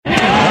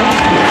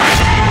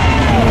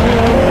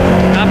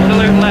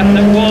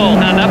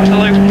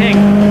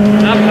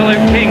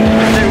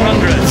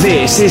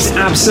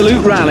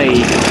Absolute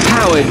Rally,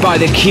 powered by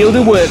the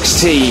Kielder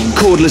Works team,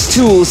 cordless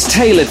tools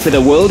tailored for the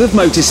world of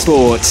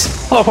motorsport.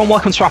 Hello everyone,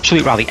 welcome to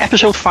Absolute Rally,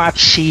 episode 5,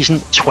 season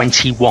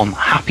 21.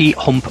 Happy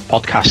hump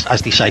podcast,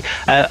 as they say.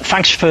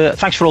 Thanks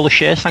for all the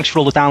shares, thanks for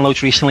all the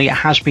downloads recently. It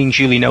has been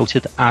duly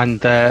noted,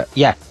 and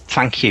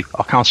thank you.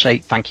 I can't say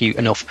thank you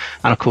enough.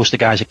 And of course the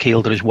guys at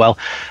Kielder as well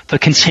for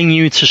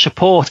continuing to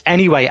support.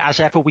 Anyway, as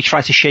ever, we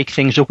try to shake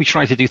things up. We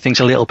try to do things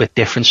a little bit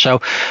different.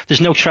 So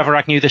there's no Trevor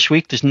Agnew this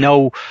week. There's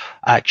no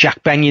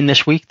Jack Benyon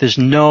this week. There's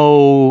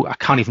no, I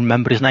can't even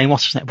remember his name.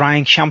 What's his name?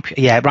 Ryan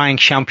Champion. Yeah, Ryan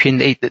Champion.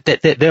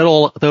 They're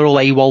all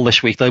AWOL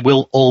this week. They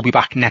will all be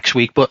back next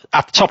week. But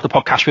at the top of the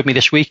podcast with me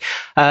this week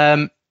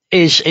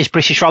is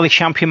British Rally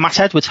champion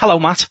Matt Edwards. Hello,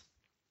 Matt.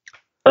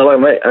 Hello,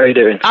 mate. How are you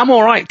doing? I'm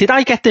all right. Did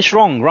I get this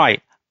wrong?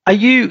 Right. Are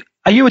you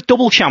a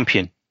double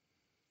champion?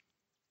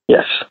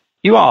 Yes.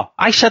 You are?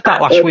 I said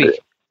that last week.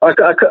 I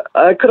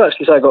could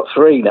actually say I got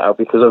 3 now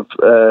because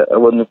I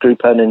won the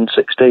Group N in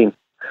 16.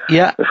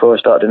 Yeah. Before I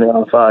started in the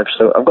R5.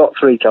 So I've got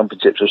 3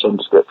 championships of some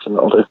description,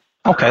 that'll do.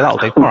 Okay, that'll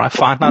do. All right,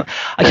 fine. Now,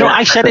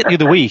 I said it the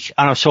other week,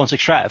 and I was talking to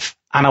Trev,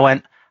 and I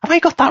went, have I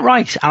got that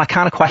right? And I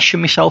kind of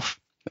questioned myself.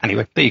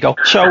 Anyway, there you go.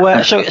 So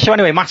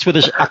anyway, Matt's with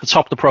us at the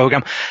top of the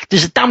programme.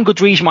 There's a damn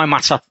good reason why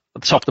Matt's at the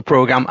top of the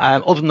programme,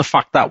 other than the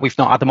fact that we've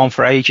not had him on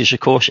for ages, of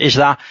course, is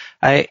that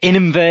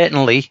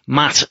inadvertently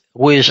Matt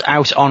was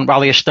out on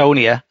Rally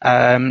Estonia,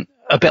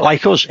 a bit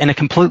like us, in a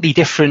completely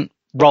different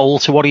role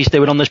to what he's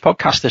doing on this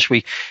podcast this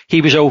week.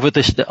 He was over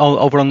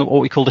on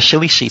what we call the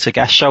silly seat, I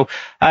guess. So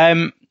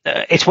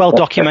it's well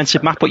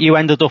documented, Matt, but you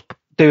ended up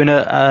doing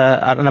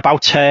an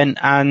about turn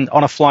and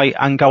on a flight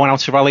and going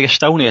out to Rally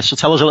Estonia. So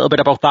tell us a little bit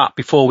about that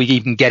before we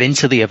even get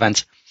into the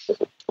event.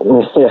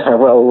 Yeah,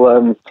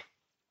 well,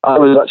 I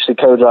was actually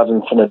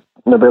co-driving for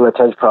Nabila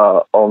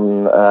Tejpar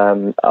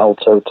on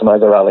Alto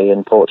Tamega Rally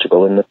in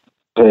Portugal in the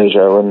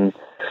Peugeot, and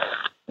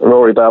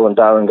Rory Bell and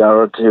Darren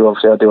Garrod, who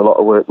obviously I do a lot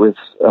of work with,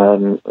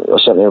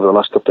 certainly over the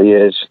last couple of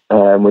years,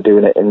 we're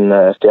doing it in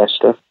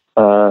Fiesta.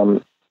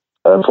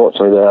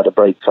 Unfortunately, they had a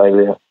brake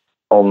failure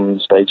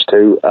on stage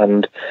 2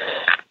 and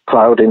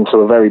plowed into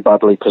a very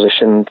badly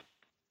positioned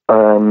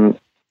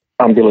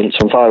ambulance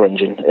and fire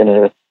engine in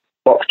a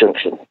box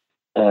junction.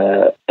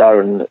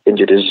 Darren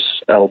injured his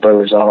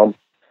elbow, his arm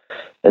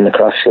in the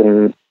crash,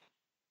 and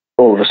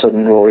all of a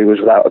sudden Rory was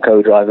without a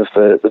co-driver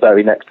for the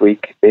very next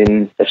week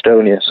in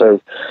Estonia.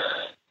 So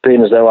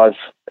being as though I've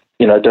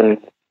done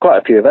quite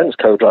a few events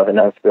co-driving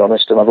now, to be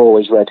honest, and I've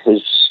always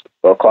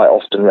quite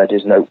often read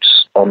his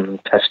notes on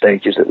test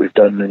stages that we've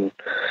done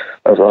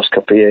over the last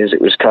couple of years,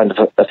 it was kind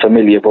of a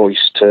familiar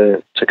voice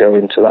to go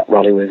into that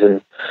rally with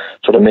and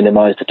sort of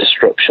minimise the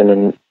disruption.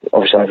 And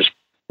obviously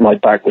my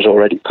bag was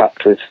already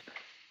packed with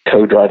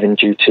co-driving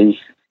duty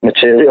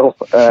material.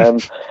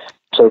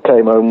 So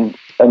came home,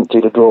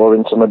 emptied a drawer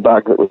into my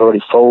bag that was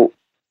already full,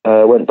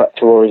 went back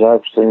to Rory's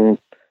house, and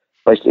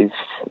basically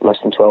less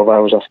than 12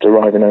 hours after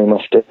arriving home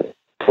after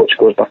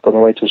Portugal was back on the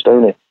way to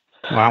Estonia.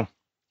 Wow.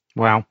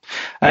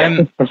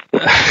 I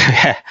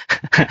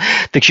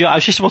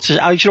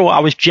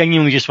was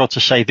genuinely just about to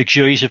say the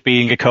joys of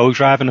being a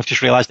co-driver, and I've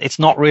just realised you're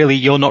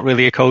not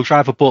really a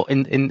co-driver, but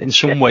in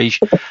some ways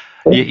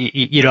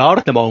you are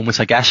at the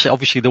moment, I guess.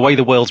 Obviously, the way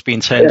the world's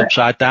being turned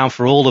upside down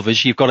for all of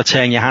us, you've got to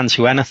turn your hand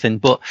to anything.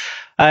 But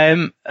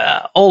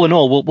all in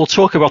all, we'll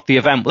talk about the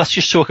event. Let's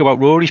just talk about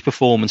Rory's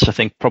performance, I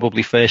think,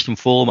 probably first and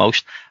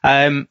foremost.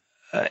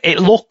 It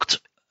looked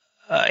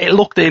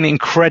an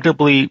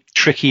incredibly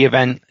tricky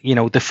event.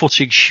 The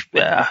footage,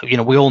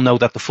 we all know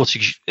that the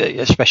footage,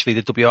 especially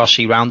the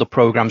WRC Roundup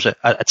programs,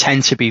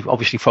 tend to be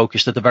obviously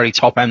focused at the very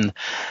top end.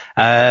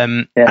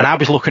 And I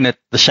was looking at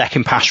the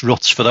second pass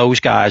ruts for those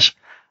guys.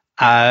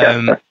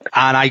 And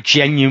I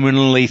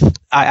genuinely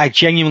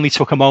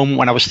took a moment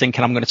when I was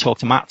thinking I'm going to talk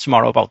to Matt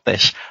tomorrow about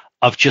this,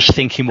 of just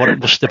thinking what it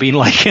must have been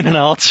like in an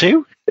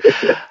R2.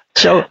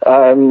 So,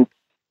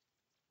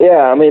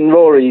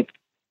 Rory,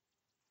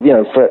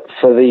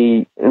 for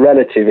the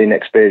relative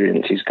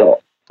inexperience he's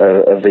got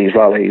of these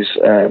rallies,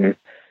 to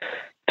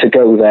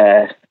go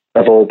there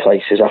of all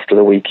places after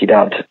the week he'd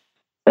had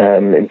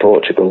in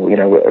Portugal,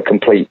 a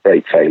complete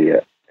brake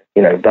failure,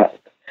 that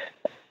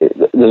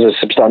there's a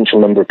substantial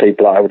number of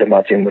people I would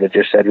imagine would have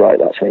just said, right,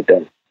 that's me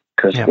done,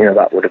 because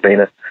that would have been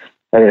an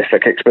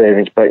horrific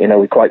experience. But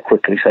we quite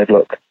quickly said,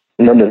 look,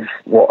 none of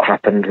what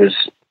happened was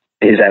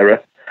his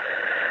error.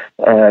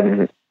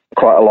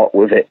 Quite a lot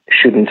with it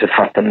shouldn't have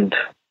happened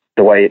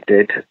the way it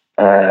did,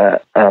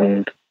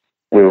 and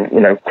we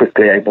were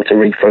quickly able to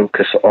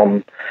refocus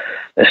on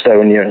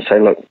Estonia and say,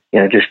 look,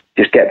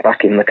 just get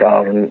back in the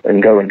car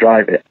and go and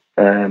drive it.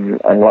 And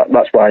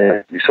that's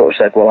why we sort of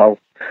said, well,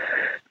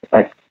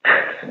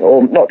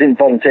 didn't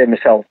volunteer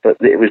myself, but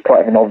it was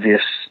quite an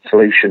obvious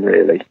solution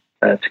really,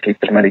 to keep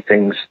as many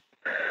things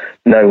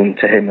known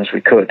to him as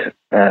we could.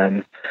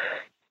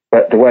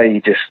 But the way he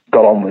just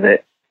got on with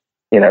it,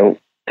 to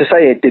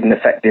say it didn't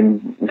affect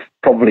him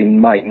probably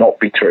might not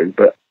be true,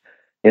 but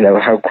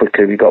how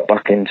quickly we got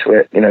back into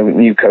it,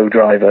 new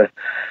co-driver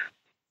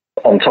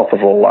on top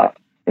of all that,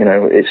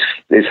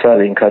 it's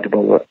fairly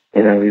incredible that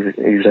he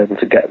was able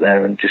to get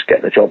there and just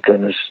get the job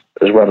done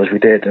as well as we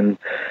did. And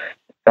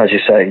as you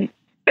say,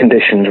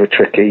 conditions were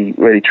tricky,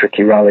 really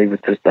tricky rally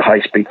with the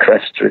high speed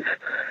crests with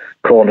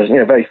corners,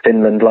 very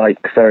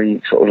Finland-like,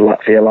 very sort of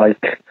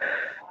Latvia-like.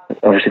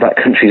 Obviously, that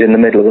country's in the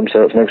middle of them,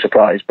 so it's no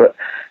surprise. But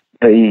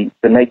the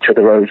nature of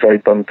the road is very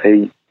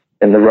bumpy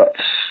in the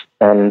ruts,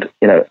 and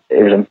it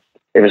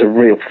was a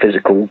real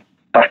physical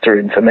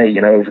battering for me,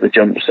 over the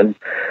jumps, and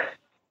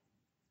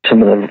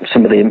some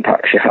of the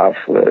impacts you have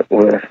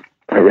were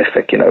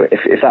horrific.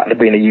 If that had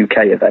been a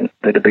UK event,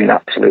 there'd have been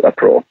absolute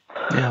uproar.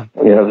 Yeah.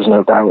 There's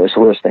no doubt it's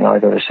the worst thing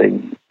I've ever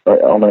seen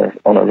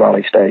on a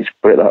rally stage,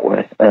 put it that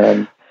way.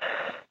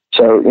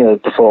 So the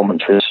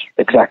performance was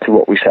exactly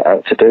what we set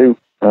out to do.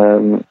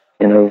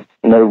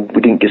 No,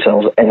 we didn't give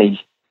ourselves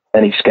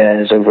any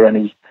scares over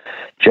any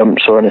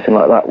jumps or anything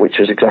like that, which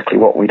was exactly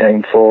what we'd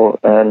aimed for,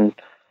 and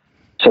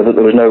so that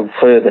there was no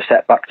further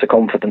setback to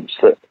confidence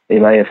that he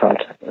may have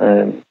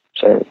had.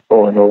 So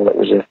all in all, it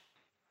was a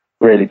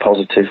really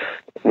positive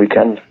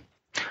weekend.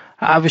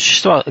 I was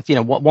just thought,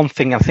 one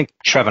thing I think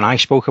Trev and I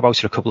spoke about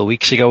it a couple of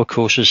weeks ago, of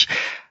course, is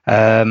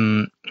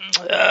I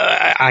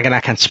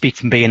can speak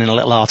from being in a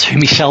little R2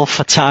 myself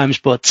at times,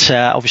 but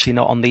obviously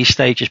not on these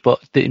stages.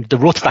 But the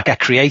rut that get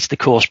created, of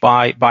course,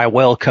 by a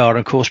world car and,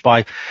 of course,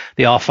 by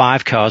the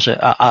R5 cars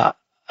are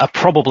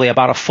probably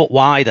about a foot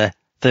wider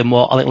than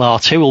what a little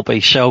R2 will be.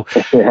 So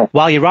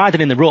while you're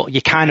riding in the rut,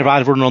 you kind of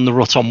either run on the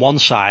rut on one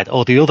side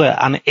or the other.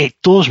 And it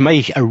does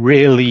make a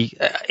really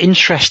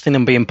interesting,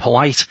 and being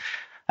polite,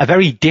 a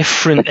very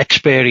different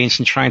experience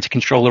in trying to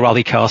control the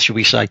rally car, should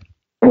we say.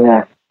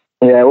 Yeah.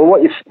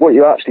 Well, what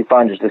you actually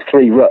find is there's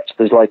three ruts.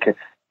 There's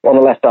on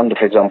the left-hander,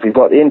 for example, you've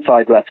got the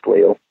inside left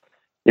wheel,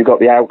 you've got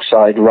the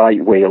outside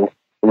right wheel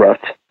rut,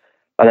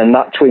 and then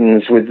that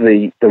twins with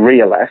the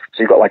rear left.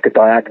 So you've got a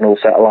diagonal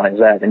set of lines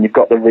there. Then you've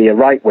got the rear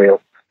right wheel.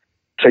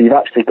 So you've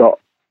actually got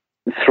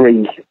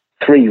three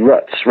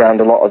ruts around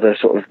a lot of the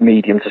sort of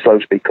medium to slow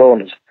speed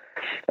corners.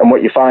 And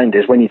what you find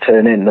is when you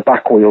turn in, the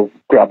back wheel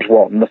grabs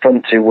one, the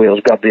front two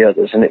wheels grab the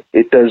others, and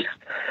it does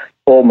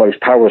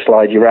almost power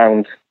slide you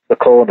around the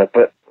corner,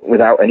 but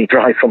without any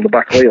drive from the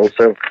back wheel.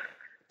 So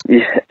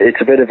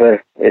it's a bit of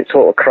it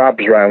sort of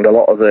crabs around a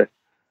lot of the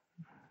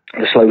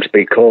slow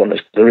speed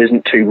corners. There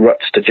isn't two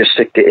ruts to just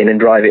stick it in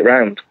and drive it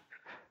round.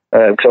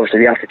 Because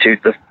obviously the attitude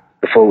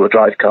the four-wheel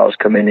drive cars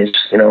come in is,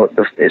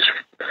 it's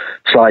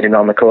sliding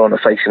on the corner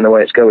facing the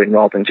way it's going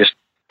rather than just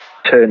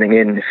turning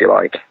in, if you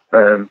like.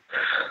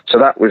 So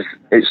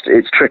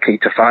it's tricky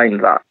to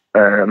find that.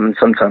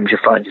 Sometimes you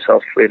find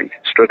yourself really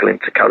struggling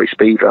to carry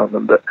speed around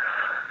them, but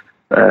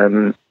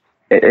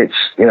it's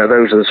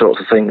those are the sorts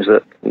of things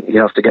that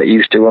you have to get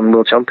used to on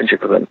World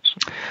Championship events.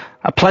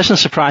 A pleasant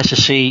surprise to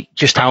see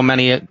just how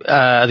many the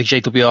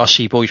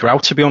JWRC boys were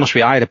out, to be honest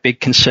with you. I had a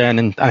big concern,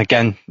 and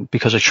again,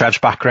 because of Trev's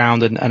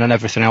background and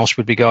everything else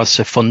with regards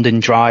to funding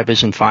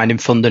drivers and finding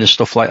funding and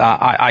stuff like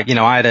that, I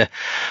had a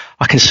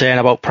concern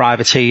about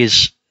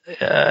privateers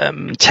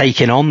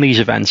taking on these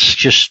events,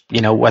 just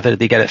whether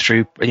they get it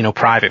through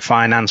private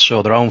finance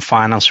or their own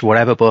finance or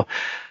whatever. But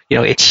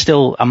it's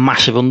still a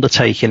massive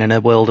undertaking in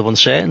a world of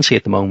uncertainty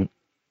at the moment.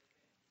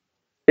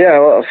 Yeah,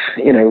 well,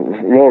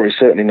 Rory's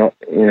certainly not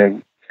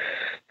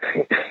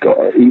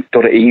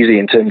got it easy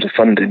in terms of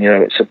funding.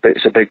 It's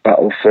a big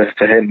battle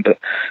for him, but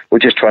we're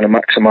just trying to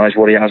maximise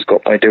what he has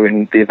got by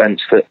doing the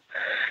events that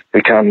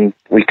we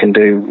can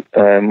do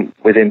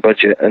within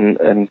budget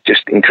and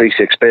just increase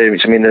the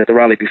experience. I mean, the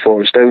rally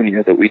before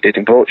Estonia that we did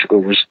in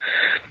Portugal was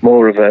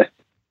more of a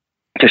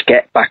just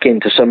get back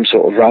into some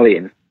sort of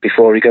rallying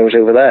before he goes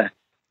over there.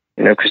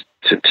 Because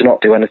to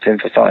not do anything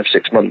for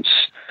 5-6 months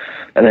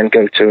and then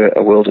go to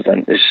a world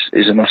event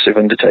is a massive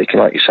undertaking,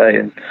 like you say,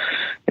 and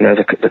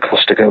the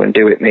cost to go and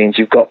do it means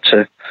you've got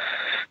to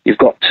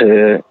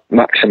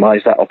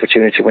maximise that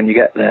opportunity when you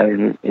get there,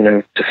 and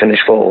to finish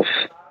fourth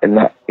in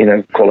that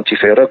quality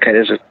field. Okay,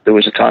 there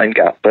was a time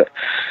gap, but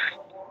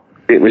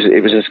it was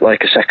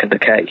like a second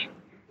decay,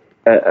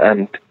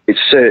 and it's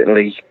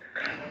certainly,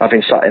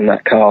 having sat in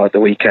that car at the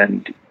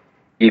weekend,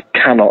 you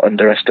cannot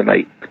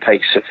underestimate the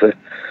pace of the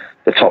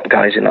top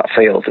guys in that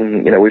field.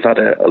 And we've had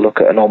a look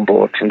at an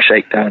onboard from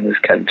Shakedown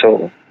with Ken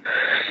Toll,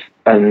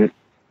 and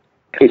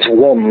it's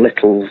one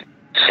little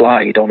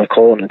slide on a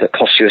corner that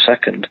costs you a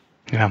second.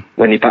 Yeah.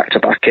 When you back to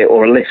back it,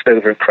 or a lift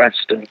over a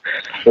crest and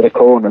with a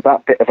corner,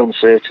 that bit of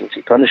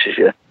uncertainty punishes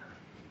you.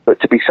 But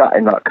to be sat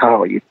in that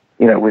car,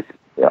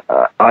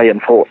 I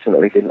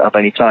unfortunately didn't have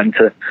any time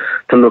to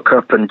look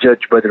up and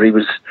judge whether he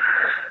was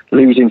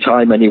losing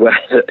time anywhere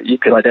that you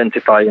could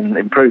identify and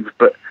improve.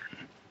 But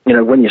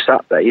when you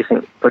sat there, you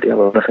think, bloody hell,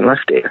 there's nothing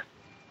left here.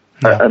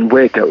 Yeah. And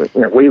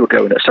we were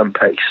going at some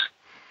pace.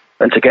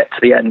 And to get to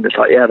the end, it's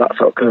like, yeah, that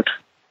felt good.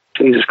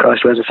 Jesus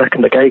Christ, where's the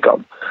second decay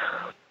gone?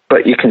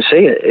 But you can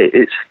see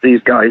it's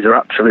these guys are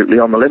absolutely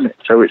on the limit.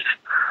 So it's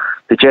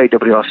the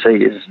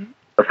JWRC is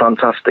a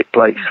fantastic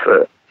place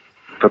for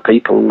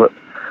people that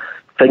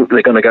think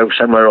they're going to go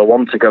somewhere or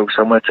want to go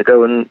somewhere to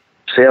go and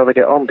see how they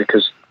get on,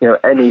 because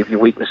any of your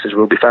weaknesses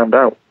will be found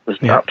out.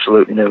 There's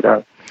absolutely no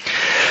doubt.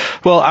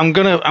 Well, I'm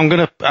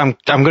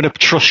gonna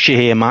trust you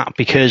here, Matt,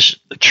 because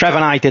Trev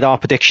and I did our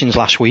predictions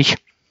last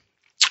week.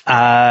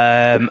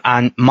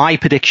 And my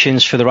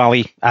predictions for the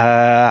rally,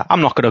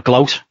 I'm not going to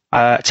gloat.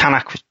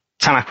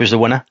 Tanak was the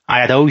winner. I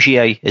had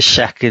Ogier as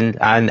second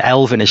and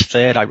Elfyn as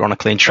third,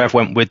 ironically, and Trev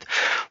went with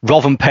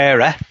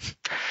Rovanperä,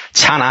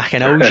 Tanak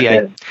and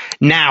Ogier.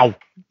 Now,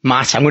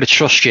 Matt, I'm going to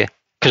trust you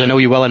because I know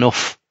you well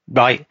enough,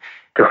 right?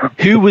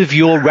 Who would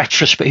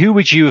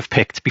you have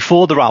picked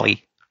before the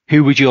rally?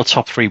 Who would your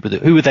top three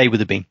who would they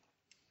have been?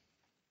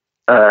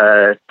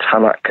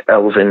 Tanak,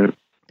 Elfyn,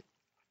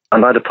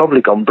 and I'd have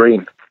probably gone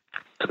Breen,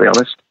 to be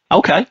honest.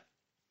 Okay.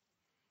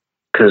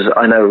 Because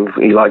I know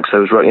he likes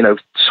those,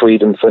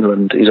 Sweden,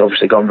 Finland. He's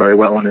obviously gone very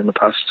well on in the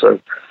past, so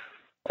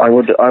I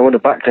would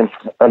have backed him,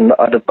 and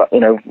I'd have,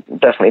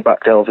 definitely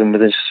backed Elfyn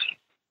with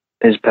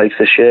his pace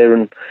this year,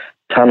 and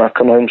Tanak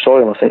on home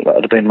soil. I think that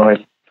would have been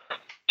my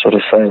sort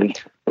of fairly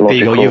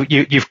logical. There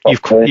you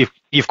go.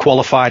 You've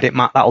qualified it,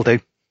 Matt. That'll do.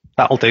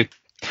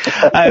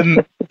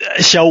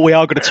 So we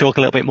are going to talk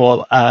a little bit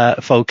more,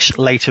 folks,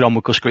 later on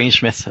with Gus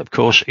Greensmith, of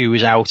course, who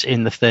was out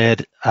in the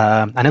third.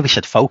 I know we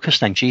said Focus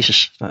then,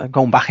 Jesus,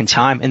 going back in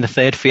time, in the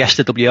third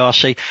Fiesta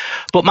WRC.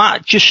 But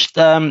Matt, just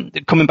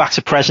coming back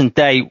to present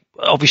day,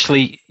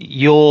 obviously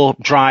your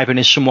driving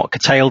is somewhat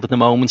curtailed at the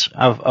moment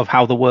of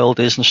how the world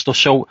is and stuff.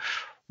 So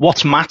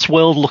what's Matt's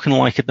world looking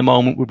like at the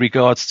moment with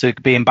regards to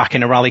being back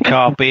in a rally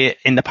car, be it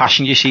in the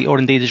passenger seat or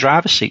indeed the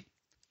driver's seat?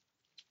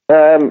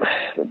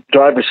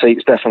 Driver's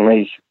seat's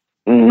definitely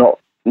not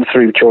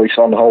through choice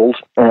on hold.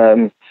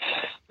 I've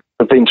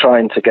been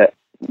trying to get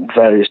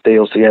various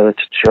deals together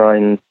to try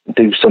and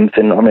do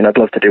something. I mean, I'd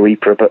love to do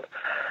EPRA, but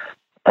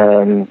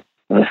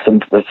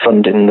the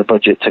funding, the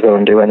budget to go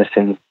and do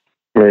anything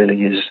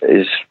really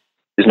is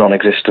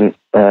non-existent.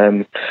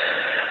 Trying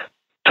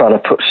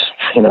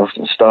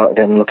to start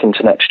again, looking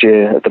to next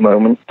year at the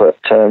moment, but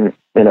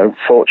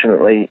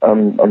fortunately,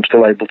 I'm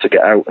still able to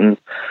get out, and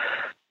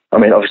I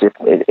mean, obviously,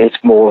 it's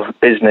more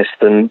business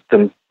than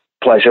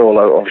pleasure,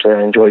 although obviously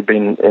I enjoy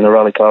being in a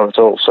rally car at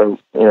all. So,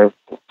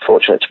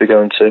 fortunate to be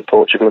going to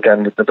Portugal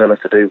again with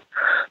Nabila to do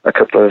a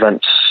couple of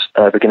events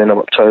beginning of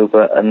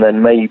October, and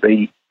then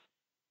maybe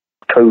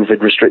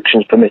COVID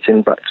restrictions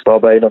permitting back to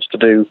Barbados to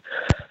do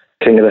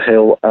King of the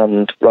Hill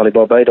and Rally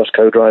Barbados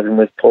co-driving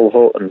with Paul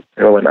Horton,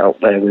 who I went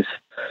out there with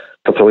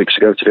a couple of weeks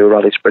ago to do a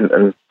rally sprint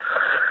and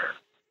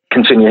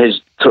continue his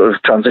sort of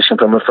transition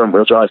from a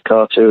front-wheel drive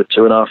car to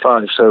an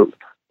R5. So,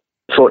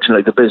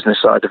 fortunately, the business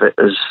side of it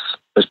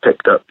has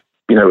picked up,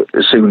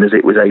 as soon as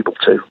it was able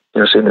to,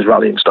 as soon as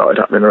rallying started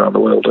happening around the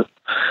world, and,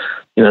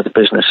 the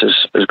business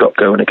has got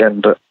going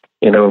again. But,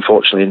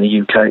 unfortunately in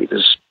the UK,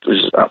 there's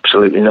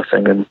absolutely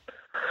nothing. And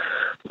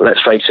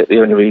let's face it, the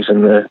only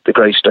reason the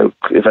Greystoke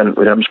event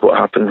with M-Sport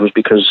happened was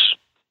because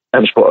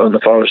M-Sport own the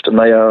Forest, and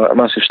they are a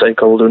massive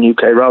stakeholder in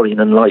UK rallying.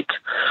 And like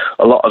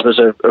a lot of us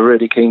are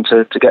really keen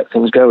to get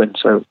things going.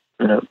 So,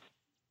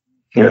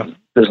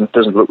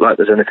 doesn't look like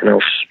there's anything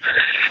else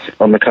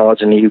on the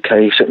cards in the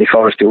UK, certainly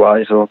forestry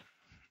wise, or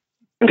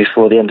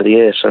before the end of the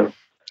year. So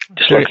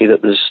just lucky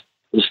that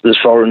there's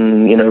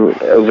foreign,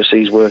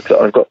 overseas work that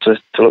I've got to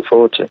look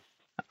forward to.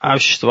 I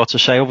was just about to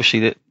say,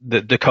 obviously,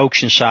 that the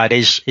coaching side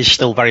is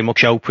still very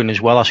much open as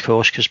well, of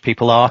course, because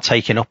people are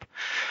taking up.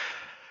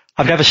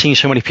 I've never seen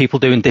so many people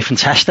doing different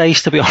test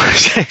days, to be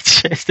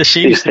honest. There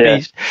seems to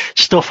be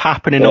stuff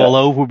happening all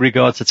over with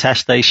regards to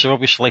test days. So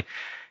obviously,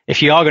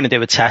 if you are going to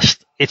do a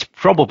test, it's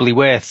probably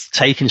worth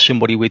taking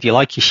somebody with you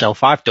like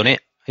yourself. I've done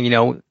it.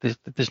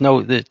 There's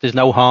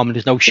no harm and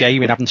there's no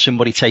shame in having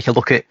somebody take a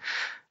look at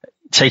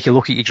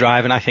your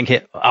driving. I think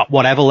at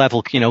whatever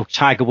level,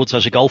 Tiger Woods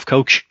has a golf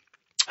coach.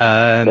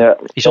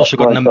 He's also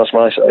got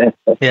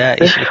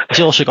he's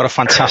also got a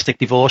fantastic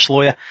divorce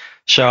lawyer.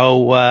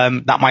 So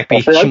that might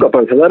be. I've got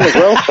both of them as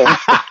well. So.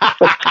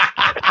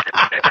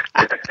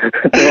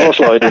 Divorce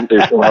lawyer didn't do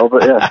so well,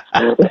 but yeah.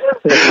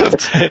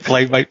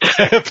 Play, mate.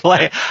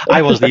 Play.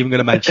 I wasn't even going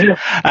to mention.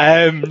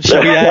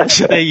 So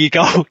there you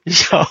go.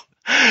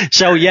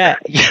 So yeah,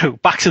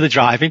 back to the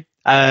driving.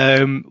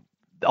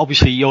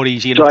 Obviously, you're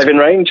easy enough. Driving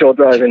range or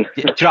driving?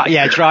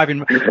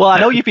 Driving. Well, I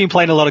know you've been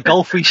playing a lot of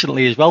golf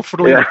recently as well,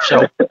 funnily enough.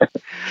 So,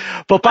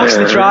 but back to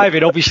the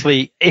driving.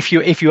 Obviously, if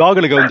you are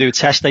going to go and do a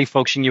test day,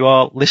 folks, and you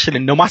are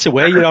listening, no matter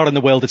where you are in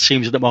the world, it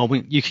seems at the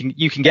moment, you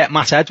can get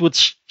Matt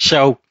Edwards.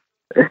 So,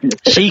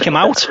 seek him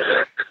out.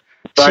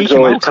 Bag's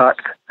always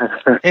packed.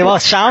 Well,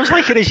 it sounds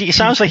like it is. It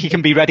sounds like he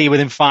can be ready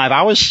within 5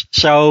 hours.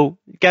 So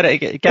get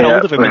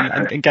hold of him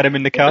and get him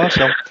in the car.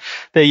 So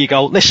there you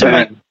go. Listen,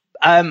 mate.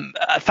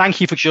 Thank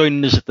you for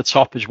joining us at the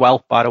top as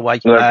well, by the way.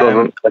 No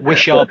problem.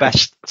 Wish our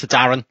best to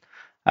Darren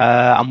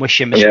and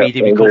wish him a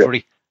speedy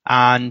recovery.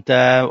 And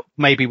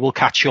maybe we'll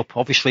catch up,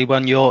 obviously,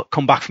 when you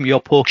come back from your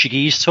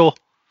Portuguese tour.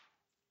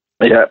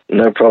 Yeah,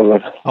 no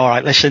problem. All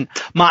right, listen.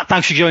 Matt,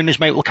 thanks for joining us,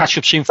 mate. We'll catch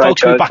up soon.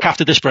 Folks, we'll be back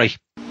after this break.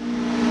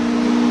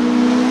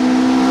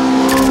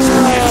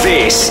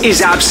 This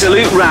is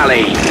Absolute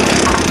Rally.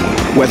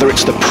 Whether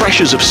it's the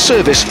pressures of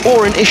service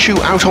or an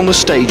issue out on the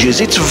stages,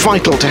 it's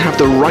vital to have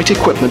the right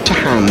equipment to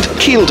hand.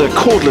 Kielder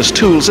cordless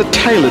tools are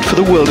tailored for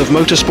the world of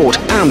motorsport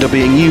and are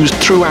being used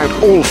throughout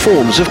all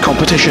forms of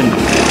competition.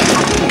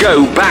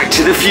 Go back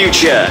to the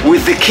future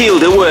with the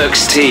Kielder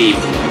Works team.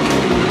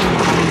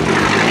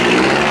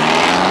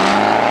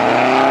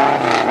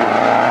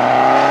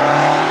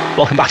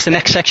 Welcome back to the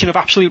next section of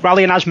Absolute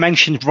Rally, and as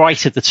mentioned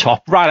right at the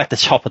top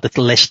of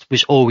the list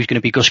was always going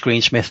to be Gus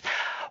Greensmith.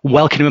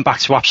 Welcoming him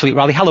back to Absolute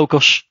Rally. Hello,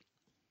 Gus.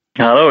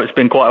 Hello, it's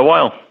been quite a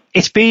while.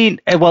 It's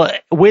been, well,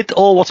 with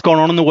all what's going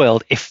on in the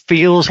world, it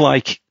feels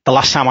like the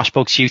last time I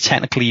spoke to you,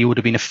 technically you would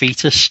have been a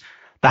fetus.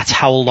 That's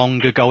how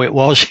long ago it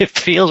was. It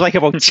feels like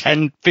about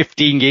 10,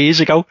 15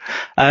 years ago.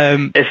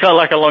 It felt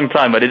like a long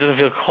time, but it doesn't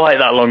feel quite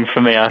that long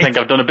for me. I think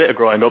I've done a bit of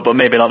growing up, but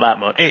maybe not that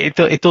much.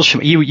 It does.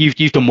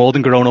 You've done more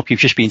than growing up.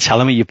 You've just been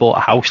telling me you bought a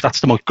house. That's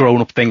the most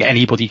grown up thing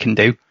anybody can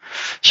do.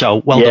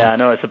 So well done. Yeah, I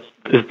know it's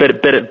a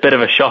bit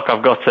of a shock.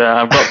 I've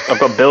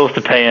got bills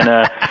to pay and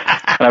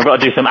I've got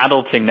to do some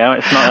adulting now.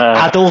 It's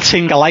not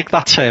adulting. I like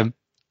that term.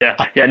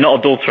 Yeah,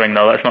 not adultering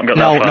though. Let's not go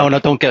that far. No,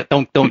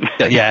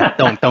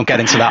 don't get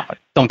into that.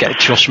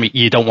 Trust me,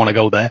 you don't want to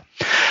go there.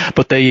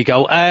 But there you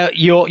go.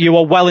 You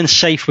are well and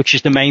safe, which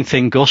is the main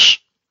thing, Gus.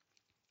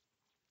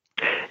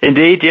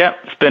 Indeed, yeah.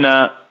 It's been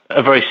a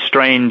very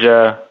strange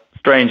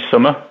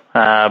summer,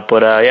 but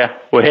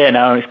we're here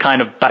now. It's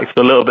kind of back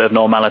to a little bit of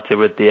normality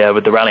with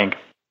the rallying.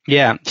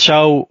 Yeah.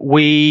 So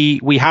we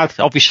had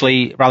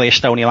obviously Rally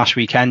Estonia last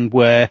weekend,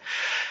 where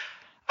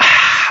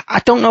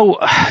I don't know.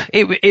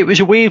 It was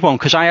a weird one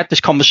because I had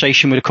this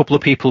conversation with a couple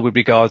of people with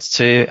regards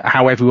to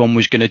how everyone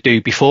was going to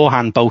do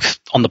beforehand, both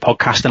on the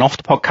podcast and off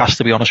the podcast,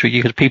 to be honest with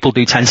you, because people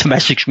do tend to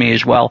message me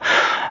as well.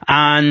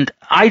 And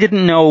I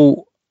didn't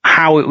know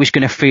how it was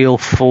going to feel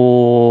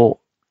for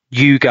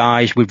you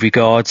guys with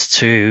regards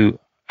to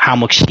how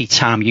much seat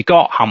time you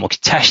got, how much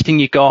testing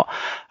you got,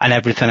 and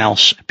everything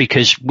else,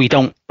 because we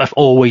don't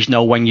always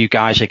know when you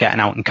guys are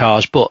getting out in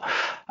cars. But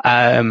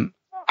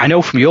I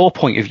know from your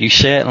point of view,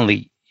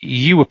 certainly,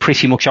 you were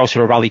pretty much out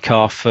of a rally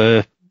car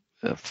for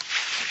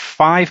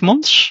 5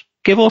 months,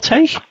 give or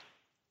take.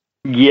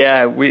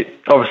 Yeah, we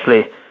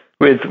obviously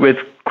with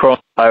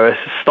coronavirus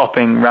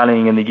stopping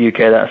rallying in the UK,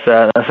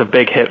 that's a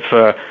big hit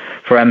for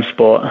M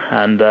Sport,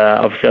 and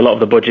obviously a lot of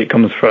the budget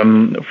comes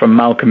from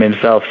Malcolm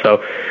himself.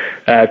 So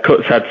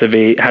cuts had to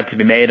be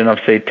made, and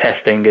obviously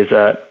testing is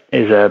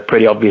a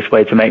pretty obvious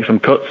way to make some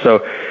cuts.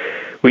 So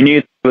we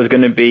knew there was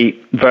going to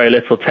be very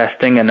little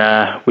testing, and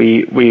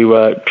we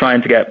were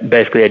trying to get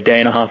basically a day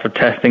and a half of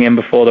testing in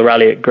before the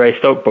rally at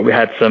Greystoke, but we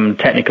had some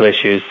technical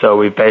issues, so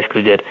we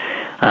basically did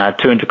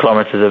 200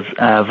 kilometres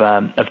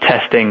of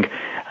testing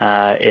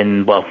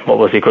in, well, what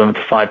was the equivalent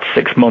to 5 to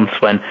 6 months,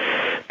 when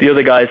the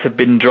other guys have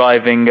been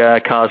driving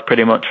cars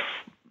pretty much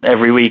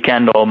every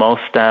weekend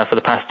almost for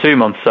the past 2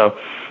 months. So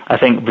I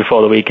think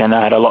before the weekend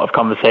I had a lot of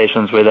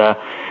conversations with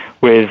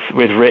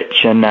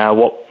Rich, and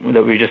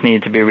that we just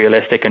needed to be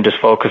realistic and just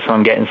focus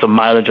on getting some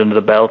mileage under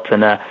the belt,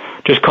 and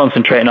just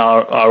concentrating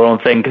our own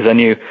thing, because I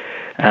knew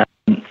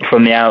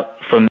from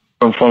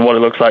what it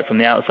looks like from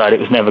the outside, it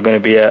was never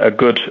going to be a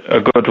good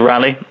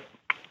rally.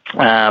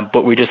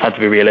 But we just had to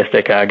be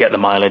realistic, get the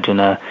mileage, and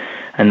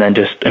then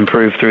just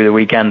improve through the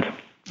weekend.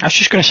 I was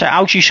just going to say,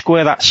 how do you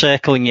square that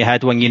circle in your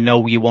head when you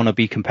know you want to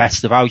be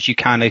competitive? How do you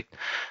how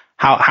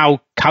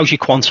do you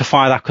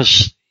quantify that?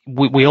 Because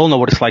we all know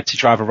what it's like to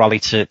drive a rally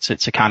to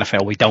kind of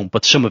fail. We don't,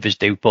 but some of us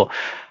do. But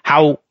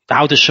how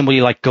does somebody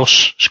like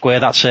Gus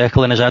square that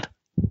circle in his head?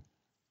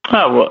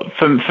 Oh, well,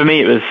 for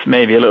me, it was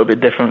maybe a little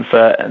bit different for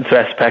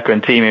S-Pekka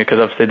and Timu, because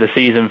obviously the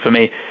season for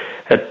me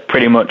had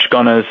pretty much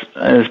gone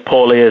as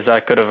poorly as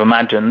I could have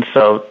imagined.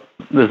 So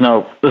there's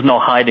no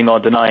hiding or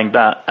denying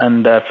that.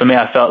 And for me,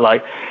 I felt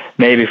like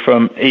maybe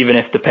even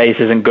if the pace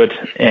isn't good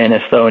in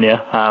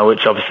Estonia,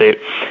 which obviously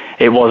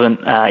it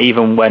wasn't,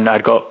 even when I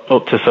got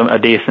up to a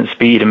decent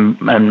speed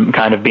and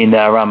kind of been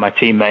there around my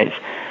teammates,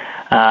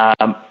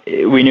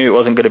 we knew it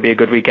wasn't going to be a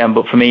good weekend.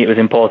 But for me, it was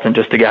important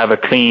just to have a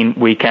clean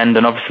weekend.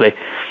 And obviously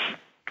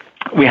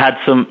we had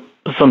some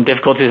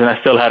difficulties, and I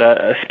still had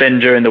a spin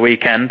during the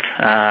weekend,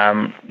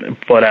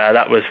 but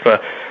that was for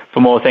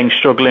more things,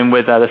 struggling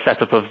with the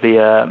setup of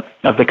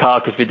the car,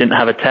 because we didn't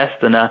have a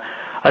test. And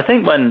I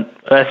think when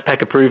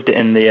S-Pekka proved it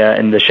in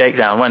the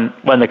shakedown,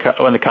 when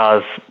the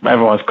cars,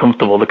 everyone's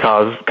comfortable, the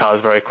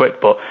car's very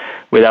quick, but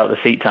without the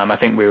seat time, I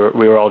think we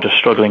were all just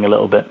struggling a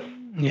little bit.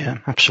 Yeah,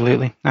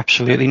 absolutely.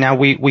 Now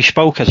we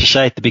spoke, as I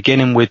say, at the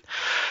beginning with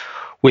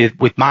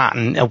Matt,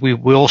 and we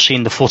all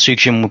seen the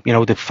footage and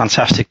the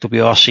fantastic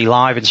WRC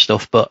live and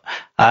stuff, but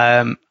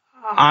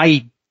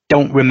I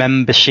don't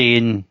remember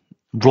seeing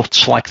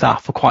ruts like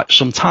that for quite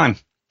some time.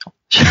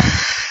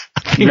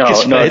 No,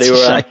 they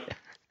were.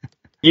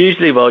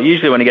 Usually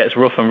when it gets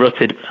rough and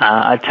rutted,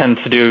 I tend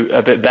to do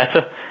a bit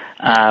better.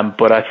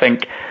 But I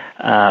think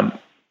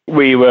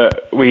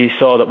we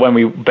saw that when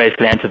we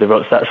basically entered the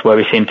ruts, that's where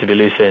we seemed to be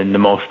losing the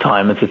most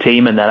time as a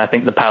team. And then I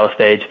think the power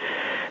stage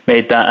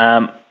made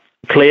that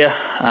clear,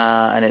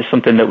 and it's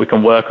something that we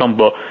can work on.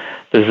 But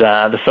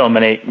there's so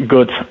many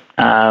good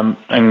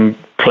and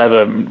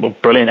clever,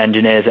 brilliant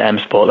engineers at M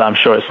Sport that I'm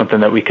sure it's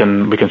something that we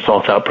can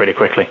sort out pretty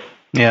quickly.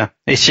 Yeah,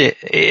 I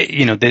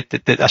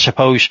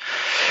suppose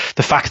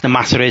the fact of the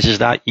matter is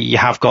that you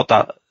have got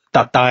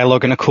that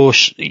dialogue, and of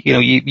course,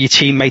 your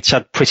teammates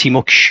had pretty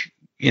much,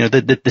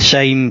 the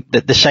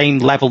same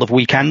level of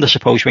weekend, I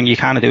suppose, when you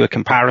kind of do a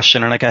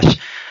comparison. And I guess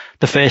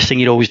the first thing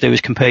you'd always do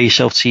is compare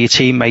yourself to your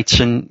teammates,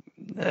 and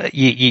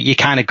you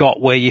kind of got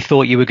where you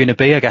thought you were going to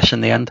be, I guess, in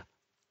the end.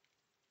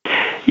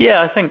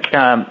 Yeah, I think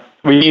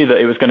we knew that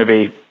it was going to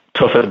be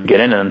tough at the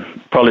beginning, and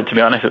probably, to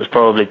be honest, it was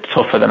probably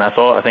tougher than I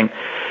thought. I think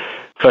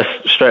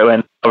first, straight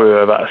away, we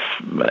were about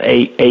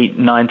 8,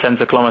 9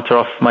 tenths of a kilometre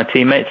off my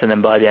teammates, and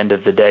then by the end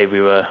of the day,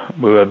 we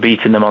were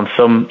beating them on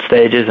some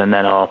stages, and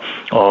then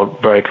or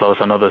very close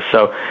on others.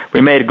 So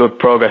we made good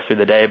progress through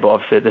the day, but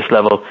obviously at this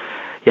level,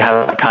 you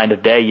have that kind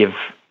of day,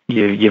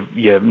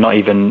 you're not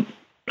even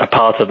a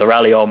part of the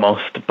rally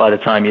almost. By the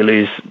time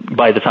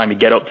you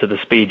get up to the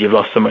speed, you've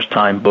lost so much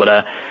time.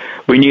 But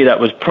we knew that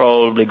was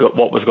probably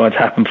what was going to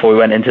happen before we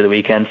went into the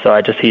weekend. So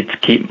I just had to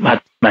keep my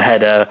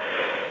head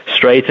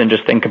straight and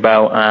just think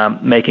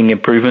about making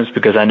improvements,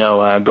 because I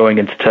know going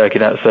into Turkey,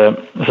 that's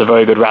a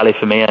very good rally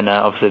for me, and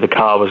obviously the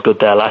car was good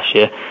there last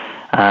year.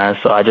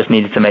 So I just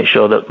needed to make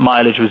sure that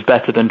mileage was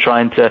better than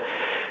trying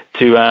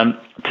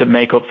to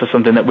make up for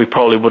something that we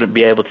probably wouldn't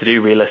be able to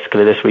do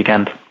realistically this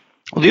weekend.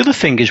 Well, the other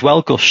thing as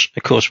well, Gus,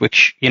 of course,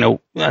 which,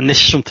 and this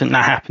is something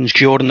that happens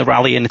during the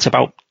rally, and it's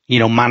about,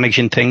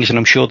 managing things. And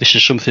I'm sure this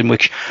is something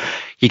which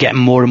you get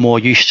more and more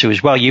used to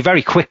as well. You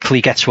very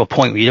quickly get to a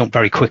point where you don't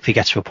very quickly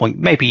get to a point.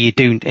 Maybe you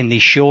do in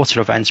these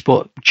shorter events,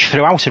 but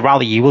throughout a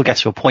rally, you will get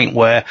to a point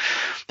where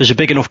there's a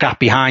big enough gap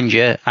behind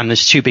you and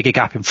there's too big a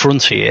gap in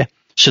front of you.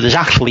 So there's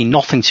actually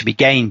nothing to be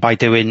gained by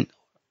doing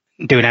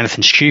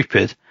anything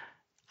stupid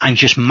and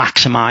just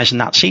maximising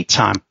that seat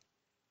time.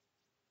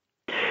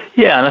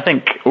 Yeah, and I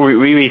think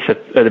we said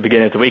at the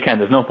beginning of the weekend,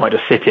 there's no point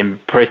just sitting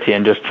pretty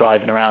and just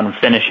driving around and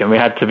finishing. We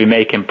had to be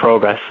making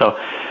progress. So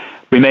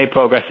we made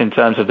progress in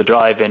terms of the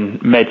driving,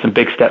 made some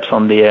big steps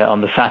on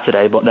the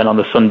Saturday, but then on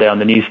the Sunday on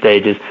the new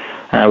stages,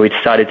 we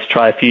decided to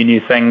try a few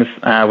new things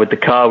with the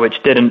car,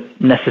 which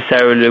didn't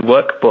necessarily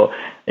work, but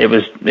it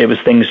was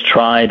things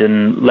tried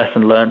and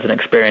lesson learned and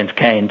experience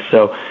gained.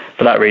 So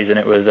for that reason,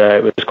 it was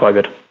quite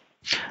good.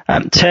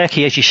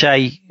 Turkey, as you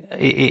say,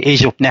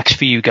 is up next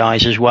for you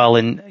guys as well.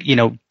 And,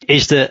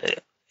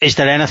 is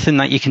there anything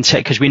that you can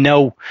take? Because we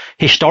know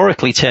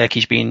historically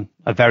Turkey's been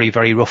a very,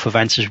 very rough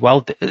event as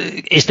well.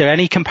 Is there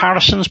any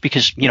comparisons?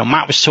 Because,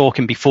 Matt was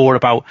talking before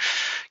about,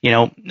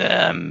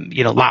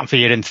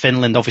 Latvia and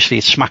Finland. Obviously,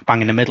 it's smack bang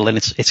in the middle, and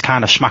it's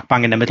kind of smack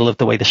bang in the middle of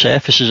the way the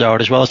surfaces are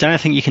as well. Is there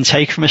anything you can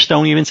take from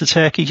Estonia into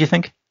Turkey, do you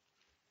think?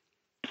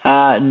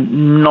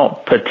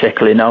 Not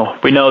particularly, no.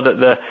 We know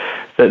that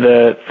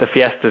the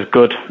Fiesta's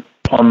good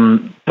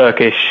on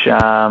Turkish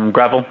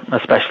gravel,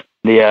 especially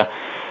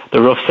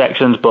the rough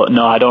sections, but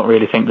no, I don't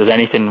really think there's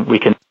anything we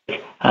can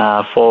take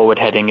forward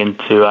heading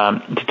into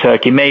to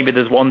Turkey. Maybe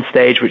there's one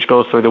stage which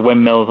goes through the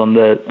windmills on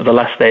the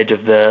last stage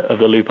of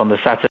the loop on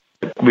the Saturday.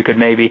 We could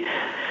maybe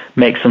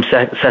make some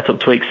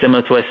setup tweaks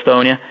similar to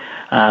Estonia,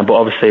 but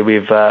obviously we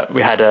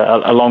had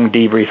a long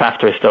debrief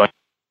after Estonia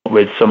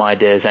with some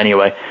ideas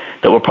anyway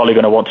that we're probably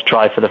going to want to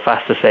try for the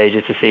faster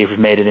stages to see if we've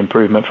made an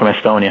improvement from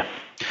Estonia.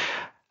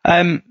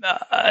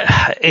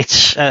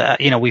 It's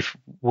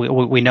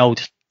we know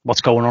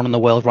what's going on in the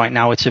world right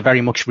now. It's a very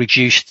much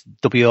reduced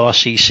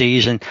WRC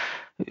season.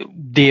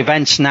 The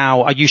events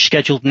now, are you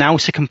scheduled now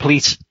to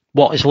complete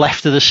what is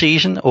left of the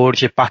season, or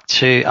is it back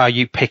to, are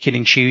you picking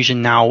and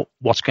choosing now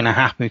what's going to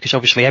happen? Because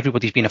obviously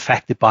everybody's been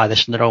affected by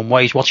this in their own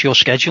ways. What's your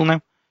schedule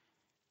now?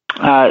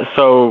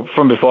 So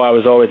from before, I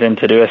was always in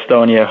to do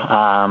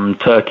Estonia,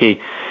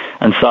 Turkey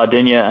and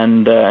Sardinia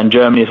and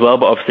Germany as well,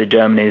 but obviously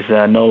Germany's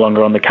no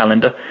longer on the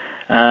calendar.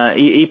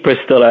 Ypres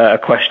is still a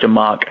question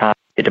mark.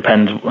 It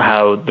depends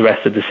how the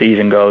rest of the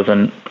season goes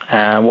and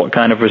what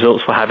kind of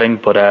results we're having,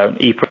 but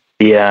Ypres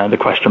is the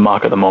question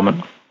mark at the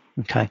moment.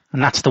 Okay,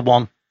 and that's the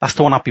one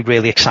I'd be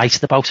really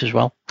excited about as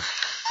well.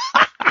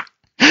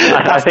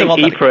 I think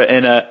Ypres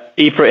in a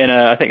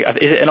I think,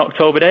 is it an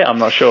October date? I'm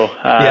not sure,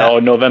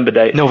 or November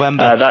date.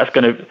 November.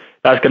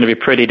 That's going to be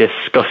pretty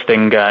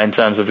disgusting in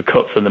terms of the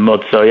cuts and the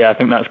mud. So yeah, I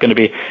think that's going to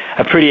be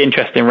a pretty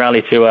interesting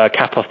rally to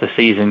cap off the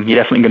season.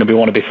 You're definitely going to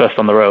want to be first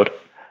on the road.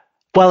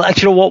 Well,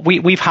 you know what?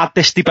 We've had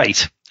this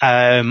debate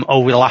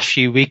over the last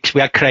few weeks.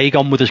 We had Craig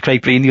on with us,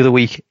 Craig Breen, the other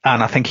week,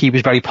 and I think he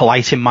was very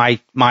polite in my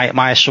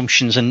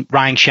assumptions. And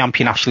Ryan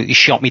Champion absolutely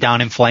shot me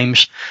down in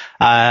flames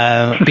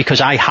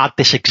because I had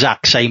this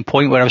exact same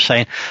point where I was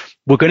saying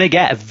we're going to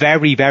get a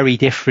very, very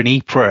different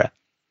Ypres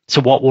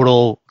to what we're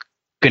all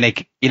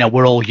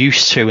we're all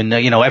used to. And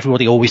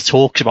everybody always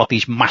talks about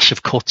these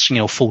massive cuts,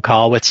 full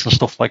car widths and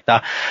stuff like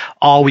that.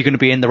 Are we going to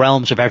be in the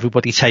realms of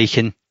everybody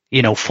taking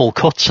full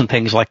cuts and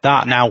things like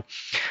that? Now,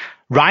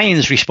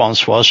 Ryan's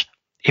response was,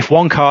 if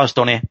one car's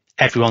done it,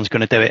 everyone's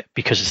going to do it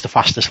because it's the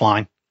fastest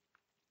line.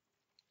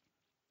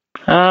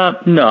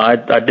 No,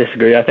 I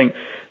disagree. I think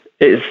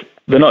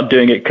they're not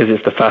doing it because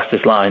it's the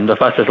fastest line. The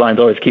fastest lines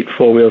always keep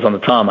 4 wheels on the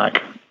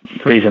tarmac.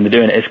 The reason they're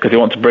doing it is because they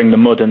want to bring the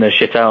mud and the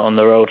shit out on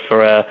the road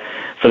for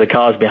the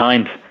cars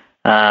behind.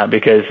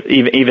 Because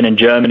even in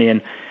Germany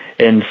and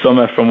in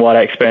summer, from what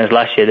I experienced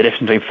last year, the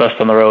difference between first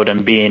on the road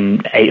and being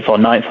 8th or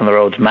 9th on the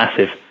road is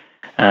massive.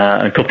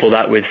 And couple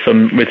that with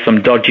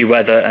some dodgy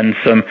weather and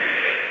some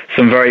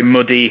very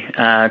muddy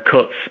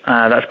cuts,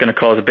 that's going to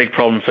cause a big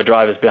problem for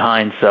drivers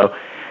behind. So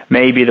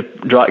maybe the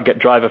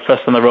driver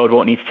first on the road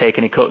won't need to take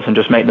any cuts and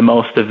just make the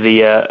most of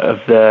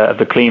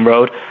the clean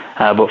road.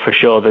 But for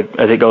sure,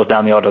 as it goes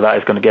down the order, that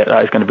is going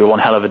to be one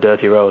hell of a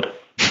dirty road.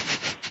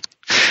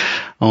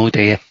 Oh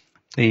dear.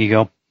 There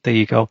you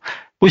go.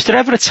 Was there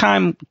ever a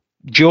time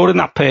during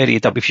that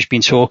period that we've just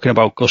been talking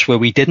about, Gus, where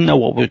we didn't know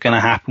what was going to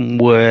happen,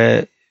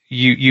 where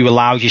you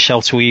allowed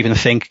yourself to even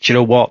think, do you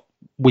know what,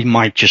 we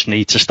might just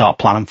need to start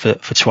planning for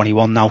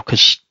 21 now,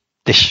 because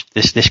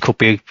this could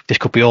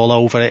be all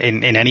over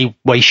in any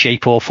way,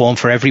 shape or form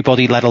for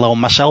everybody, let alone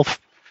myself?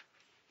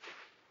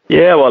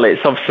 Yeah, well,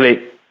 it's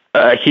obviously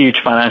a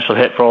huge financial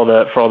hit for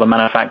all the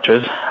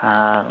manufacturers.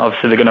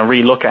 Obviously, they're going to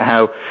relook at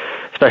how,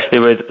 especially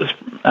with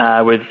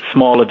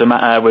smaller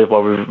demand, with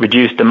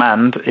reduced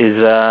demand,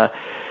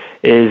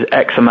 is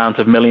X amount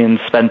of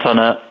millions spent on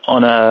a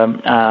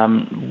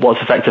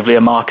what's effectively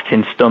a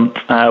marketing stunt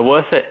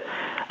worth it?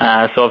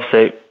 So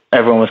obviously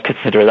everyone was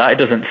considering that. It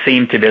doesn't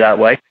seem to be that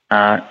way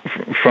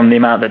from the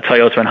amount that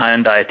Toyota and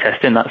Hyundai are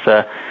testing.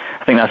 I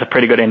think that's a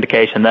pretty good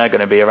indication they're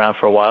going to be around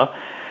for a while.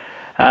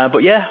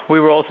 But yeah, we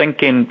were all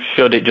thinking,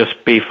 should it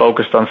just be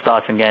focused on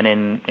starting again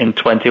in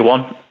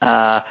 21?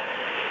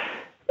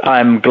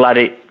 I'm glad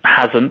it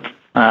hasn't.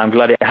 I'm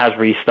glad it has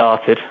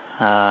restarted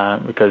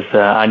because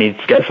I need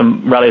to get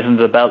some rallies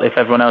under the belt if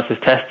everyone else is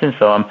testing.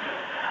 So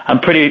I'm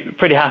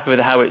pretty happy with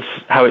how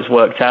it's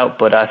worked out.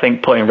 But I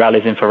think putting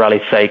rallies in for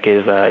rally's sake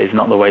is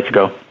not the way to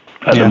go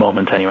at the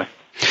moment, anyway.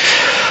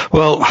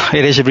 Well,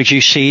 it is a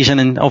reduced season,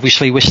 and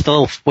obviously we're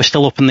still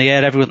up in the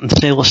air. Everything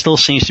still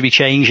seems to be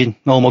changing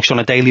almost on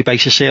a daily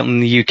basis. Certainly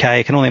in the UK,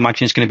 I can only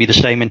imagine it's going to be the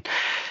same in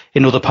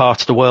other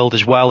parts of the world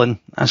as well. And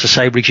as I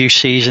say, reduced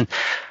season.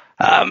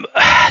 Have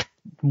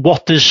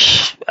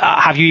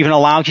you even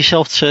allowed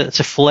yourself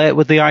to flirt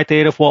with the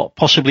idea of what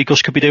possibly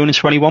Gus could be doing in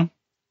 21?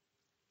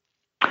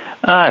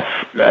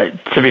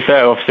 To be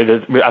fair,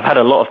 obviously, I've had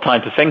a lot of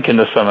time to think in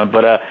the summer,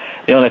 but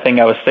the only thing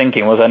I was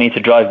thinking was I need to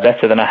drive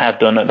better than I had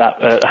done at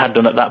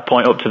that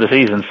point up to the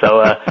season.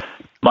 So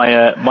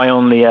my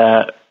only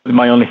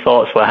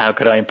thoughts were, how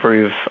could I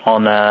improve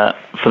on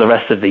for the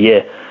rest of the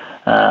year?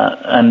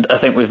 And I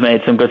think we've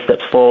made some good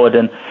steps forward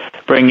and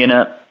bringing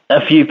a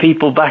few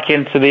people back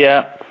into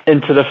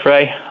the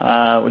fray.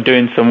 We're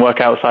doing some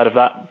work outside of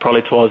that,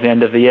 probably towards the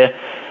end of the year.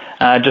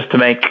 Just to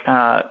make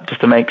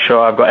sure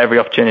I've got every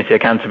opportunity I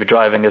can to be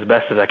driving as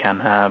best as I can.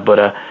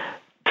 But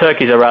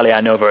Turkey's a rally I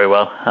know very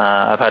well.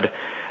 I've had a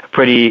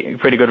pretty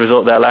good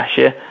result there last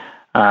year,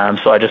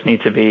 so I just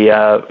need to be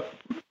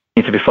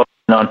focusing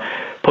on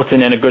putting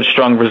in a good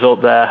strong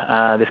result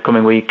there this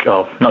coming week,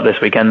 or not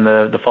this weekend,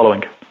 the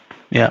following.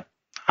 Yeah,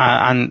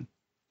 and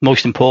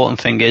most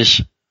important thing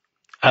is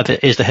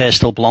the hair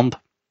still blonde?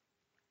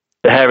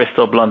 The hair is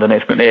still blonde, and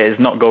it is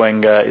not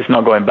going. It's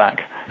not going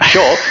back.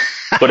 Short.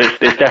 But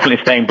it's definitely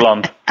staying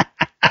blonde.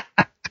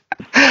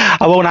 I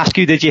won't ask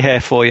you, did your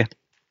hair for you?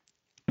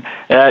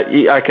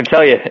 I can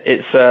tell you,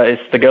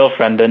 it's the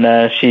girlfriend,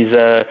 and she's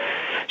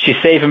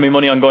saving me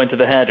money on going to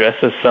the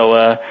hairdresser.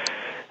 So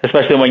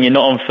especially when you're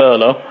not on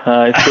furlough,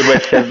 it's a good way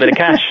to save a bit of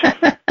cash.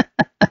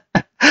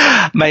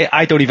 Mate,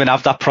 I don't even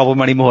have that problem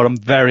anymore. I'm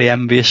very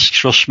envious.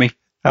 Trust me,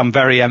 I'm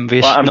very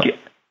envious. Well,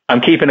 I'm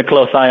keeping a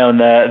close eye on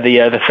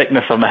the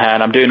thickness of my hair,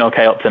 and I'm doing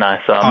okay up to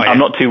now, so I'm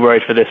not too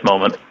worried for this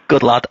moment.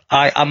 Good lad.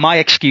 My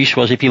excuse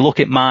was, if you look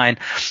at mine,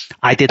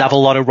 I did have a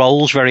lot of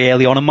rolls very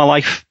early on in my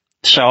life,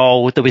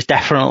 so there was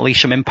definitely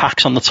some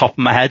impacts on the top of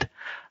my head,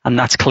 and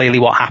that's clearly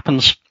what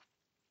happens.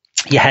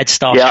 Your head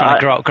starts trying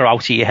to grow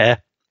out of your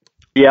hair.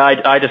 Yeah,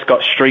 I just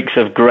got streaks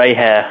of grey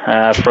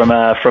hair from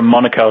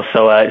Monaco,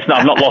 so I've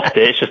not lost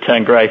it. It's just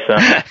turned grey. So.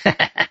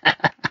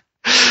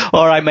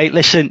 All right, mate.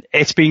 Listen,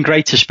 it's been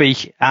great to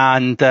speak,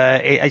 and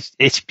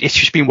it's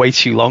just been way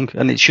too long,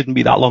 and it shouldn't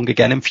be that long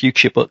again in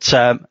future. But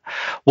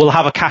we'll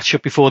have a catch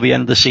up before the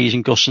end of the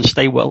season, Gus, and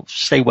stay well,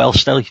 stay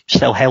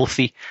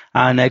healthy,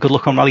 and good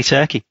luck on Rally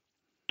Turkey.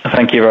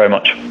 Thank you very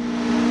much.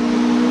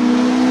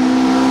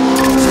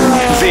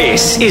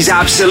 This is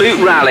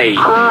Absolute Rally.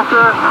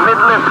 Quarter,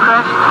 mid-left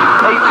crest,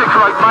 8-6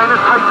 right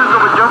minus, tightens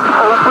over jump,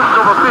 opens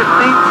over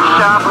 50,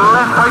 sharp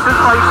left, tightens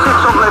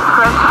 5-6 on left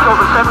crest,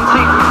 over 70, 5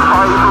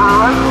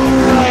 right.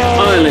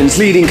 Ireland's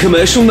leading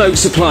commercial note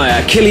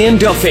supplier, Killian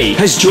Duffy,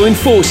 has joined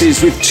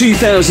forces with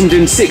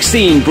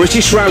 2016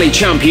 British Rally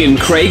champion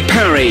Craig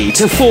Parry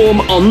to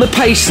form On The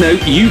Pace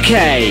Note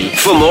UK.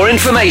 For more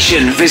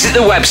information, visit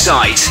the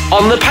website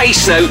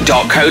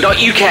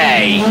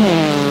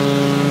onthepacenote.co.uk.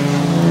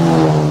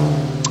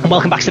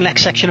 Welcome back to the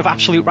next section of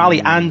Absolute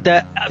Rally, and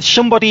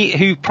somebody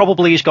who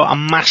probably has got a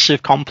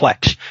massive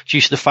complex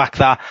due to the fact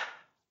that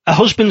her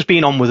husband's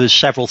been on with us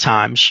several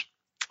times,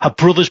 her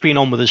brother's been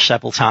on with us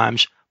several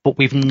times, but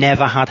we've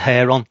never had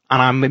her on,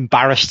 and I'm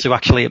embarrassed to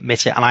actually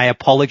admit it, and I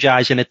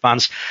apologise in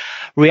advance.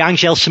 Rian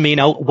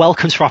Gelsomino,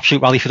 welcome to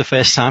Absolute Rally for the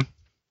first time.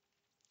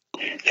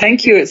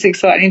 Thank you. It's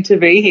exciting to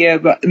be here,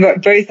 but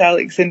both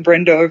Alex and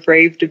Brenda have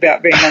raved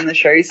about being on the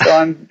show, so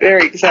I'm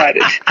very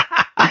excited.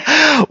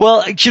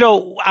 Well, you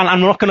know, and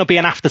I'm not going to be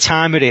an after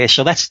timer here,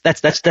 so let's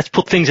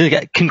put things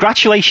in.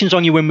 Congratulations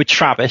on your win with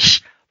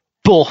Travis,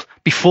 but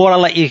before I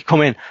let you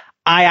come in,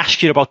 I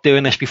asked you about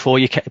doing this before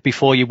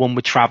you won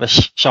with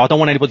Travis, so I don't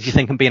want anybody to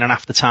think I'm being an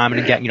after timer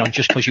and getting you on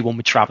just because you won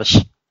with Travis.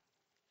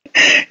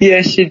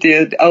 Yes, you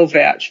did. I'll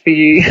vouch for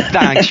you.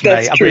 Thanks,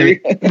 mate.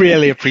 I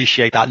really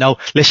appreciate that. No,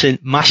 listen,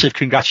 massive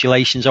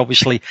congratulations,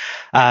 obviously,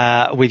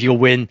 with your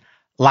win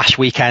last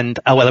weekend.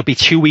 Well, it'll be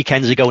 2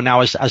 weekends ago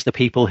now as the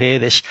people hear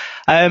this.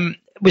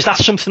 Was that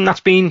something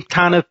that's been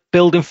kind of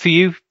building for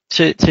you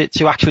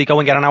to actually go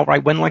and get an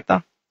outright win like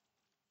that?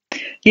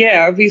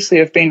 Yeah,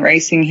 obviously I've been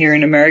racing here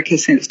in America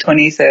since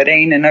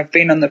 2013 and I've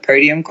been on the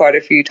podium quite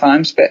a few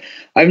times, but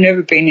I've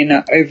never been in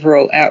an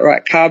overall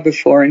outright car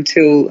before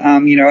until,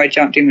 I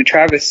jumped in with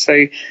Travis.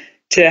 So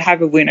to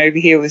have a win over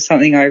here was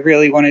something I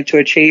really wanted to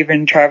achieve,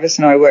 and Travis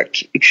and I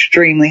worked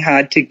extremely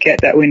hard to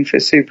get that win for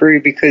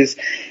Subaru because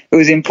it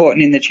was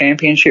important in the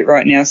championship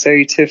right now.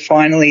 So to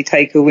finally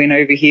take a win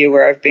over here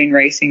where I've been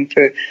racing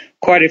for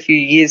quite a few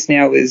years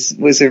now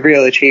was a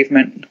real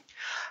achievement.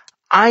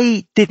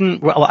 I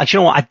didn't, well, you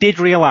know what, I did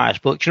realise,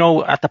 but you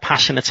know, at the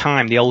passing of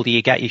time, the older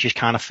you get, you just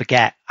kind of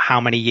forget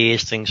how many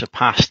years things have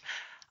passed.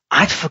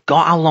 I'd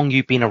forgot how long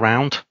you've been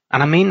around.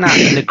 And I mean that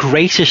in the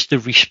greatest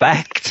of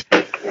respect.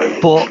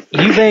 But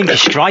you've earned your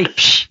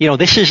stripes. You know,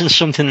 this isn't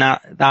something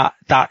that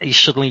is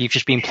suddenly you've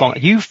just been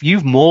plonked.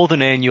 You've more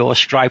than earned your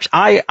stripes.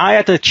 I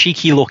had a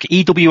cheeky look.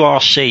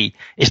 EWRC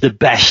is the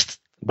best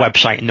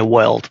website in the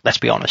world, let's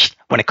be honest,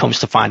 when it comes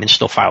to finding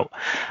stuff out.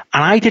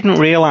 And I didn't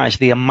realise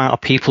the amount of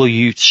people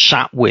you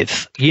sat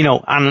with, you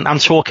know, and I'm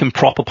talking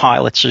proper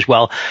pilots as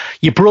well.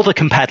 Your brother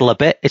can pedal a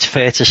bit, it's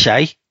fair to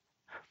say.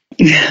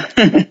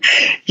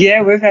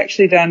 Yeah, we've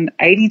actually done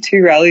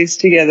 82 rallies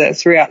together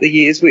throughout the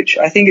years, which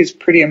I think is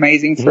pretty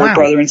amazing for a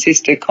brother and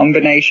sister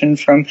combination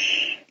from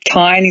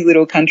tiny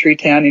little country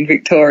town in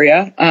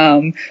Victoria.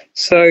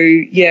 So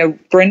yeah,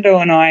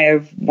 Brendo and I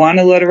have won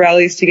a lot of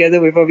rallies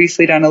together. We've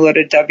obviously done a lot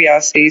of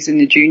WRCs in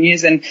the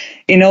juniors, and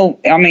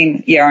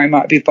I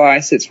might be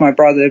biased, it's my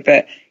brother,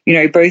 but you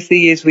know, both the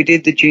years we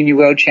did the Junior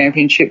World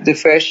Championship, the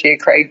first year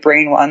Craig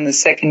Breen won, the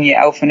second year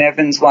Alfyn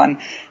Evans won.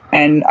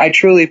 And I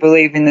truly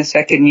believe in the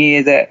second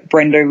year that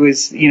Brendo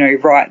was, you know,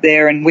 right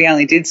there, and we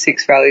only did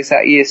 6 rallies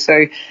that year.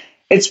 So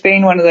it's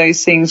been one of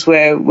those things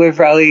where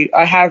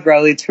I have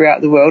rallied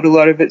throughout the world. A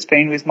lot of it's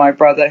been with my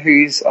brother,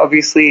 who's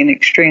obviously an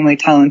extremely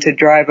talented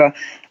driver.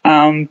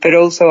 But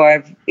also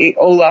I've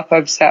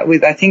sat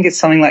with, I think it's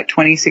something like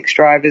 26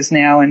 drivers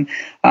now, and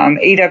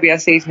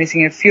EWRC is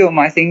missing a few of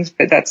my things,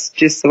 but that's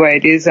just the way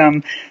it is.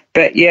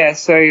 But yeah,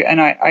 so,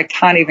 and I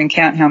can't even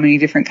count how many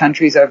different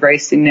countries I've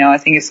raced in now. I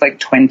think it's like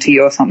 20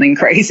 or something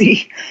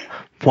crazy.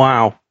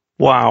 Wow.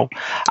 It's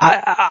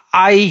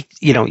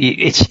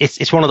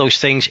one of those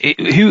things.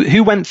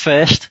 Who went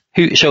first?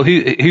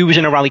 Who was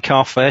in a rally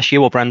car first,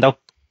 you or Brendo?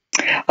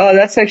 Oh,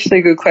 that's actually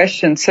a good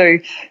question. So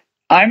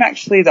I'm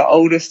actually the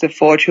oldest of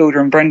 4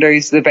 children.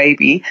 Brendo's the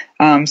baby.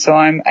 So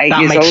I'm 8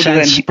 years older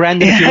sense. than...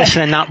 Brendan, if you're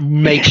listening, that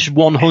makes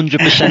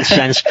 100%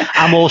 sense.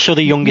 I'm also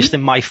the youngest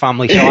in my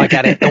family, so I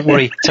get it. Don't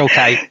worry. It's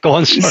okay. Go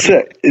on.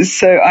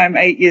 So I'm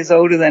 8 years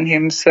older than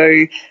him. So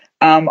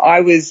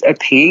I was a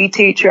PE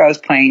teacher. I was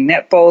playing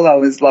netball. I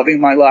was loving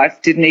my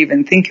life. Didn't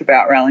even think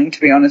about rallying, to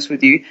be honest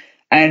with you.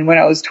 And when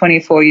I was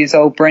 24 years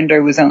old,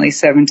 Brendo was only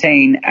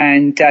 17,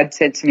 and Dad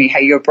said to me,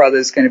 "Hey, your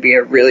brother's going to be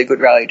a really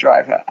good rally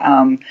driver.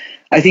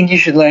 I think you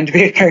should learn to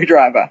be a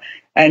co-driver."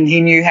 And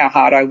he knew how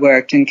hard I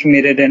worked and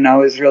committed, and I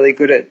was really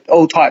good at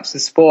all types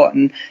of sport.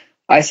 And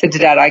I said to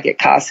Dad, "I get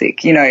car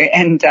sick, you know,"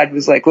 and Dad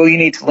was like, "Well, you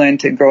need to learn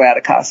to grow out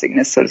of car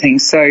sickness," sort of thing.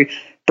 So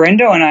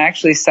Brendo and I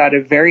actually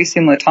started very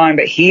similar time,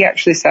 but he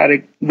actually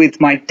started with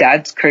my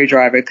dad's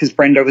co-driver because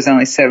Brendo was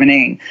only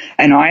 17.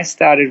 And I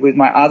started with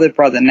my other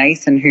brother,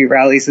 Nathan, who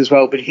rallies as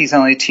well, but he's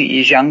only 2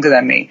 years younger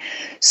than me.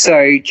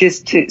 So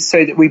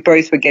so that we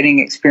both were getting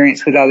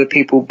experience with other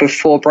people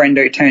before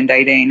Brendo turned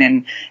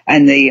 18,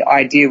 and the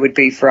idea would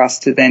be for us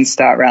to then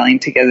start rallying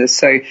together.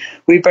 So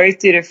we both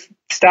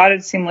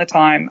started similar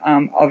time.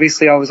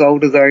 Obviously I was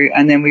older though,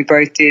 and then we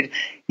both did,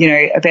 you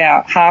know,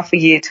 about half a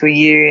year to a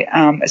year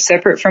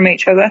separate from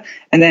each other.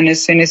 And then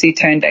as soon as he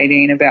turned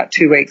 18, about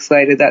 2 weeks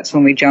later, that's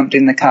when we jumped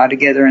in the car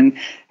together, and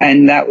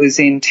that was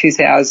in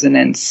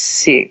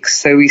 2006.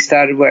 So we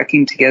started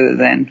working together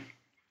then.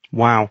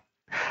 Wow.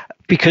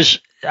 Because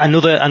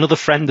another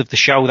friend of the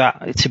show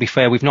that, to be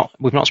fair, we've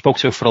not spoke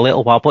to her for a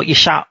little while, but you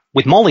sat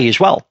with Molly as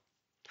well.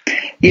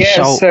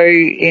 Yeah, so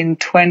in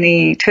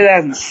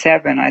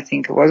 2007, I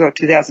think it was, or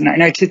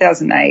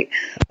 2008,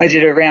 I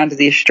did a round of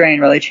the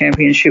Australian Rally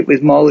Championship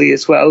with Molly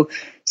as well.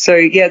 So,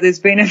 yeah, there's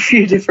been a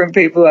few different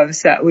people I've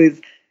sat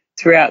with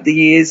throughout the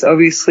years.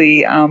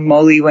 Obviously,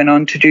 Molly went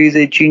on to do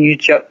the Junior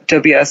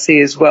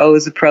WRC as well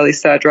as a Pirelli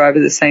Star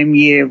driver the same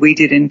year we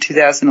did in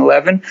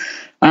 2011.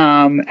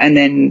 And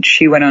then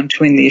she went on to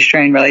win the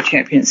Australian Rally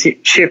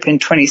Championship in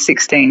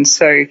 2016.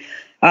 So,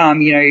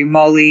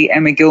 Molly,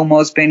 Emma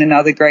Gilmore's been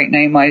another great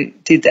name. I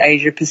did the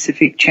Asia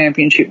Pacific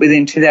Championship with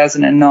in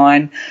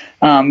 2009.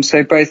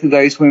 So both of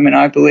those women,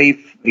 I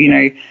believe,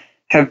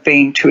 have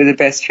been two of the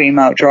best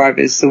female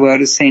drivers the world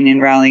has seen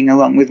in rallying,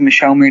 along with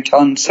Michelle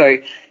Mouton. So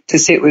to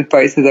sit with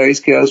both of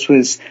those girls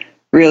was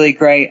really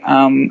great.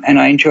 And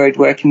I enjoyed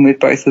working with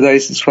both of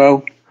those as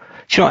well.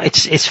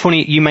 It's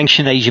funny you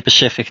mentioned Asia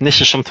Pacific, and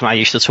this is something I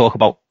used to talk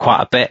about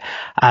quite a bit.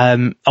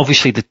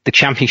 Obviously the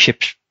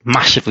championships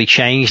massively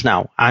changed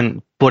now,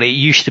 but it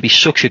used to be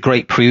such a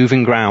great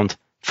proving ground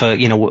for,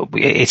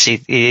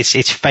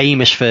 it's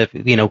famous for,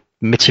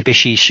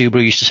 Mitsubishi,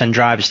 Subaru used to send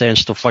drivers there and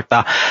stuff like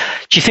that.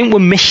 Do you think we're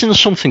missing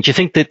something? Do you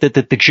think that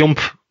the jump,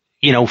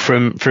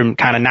 from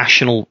kind of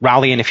national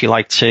rallying, if you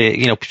like,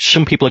 to,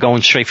 some people are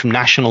going straight from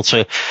national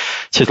to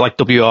like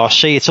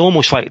WRC. It's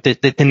almost like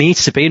there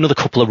needs to be another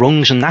couple of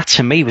rungs, and that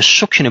to me was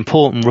such an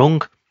important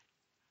rung.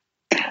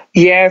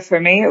 Yeah, for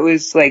me it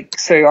was so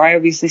I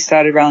obviously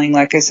started rallying,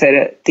 like I said,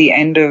 at the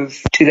end of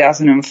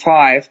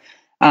 2005.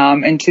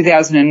 In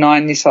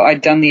 2009,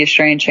 I'd done the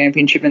Australian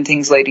Championship and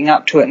things leading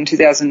up to it. In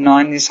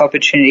 2009, this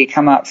opportunity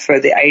come up for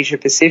the Asia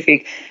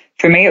Pacific.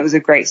 For me, it was a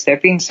great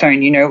stepping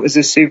stone. It was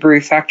a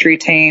Subaru factory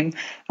team.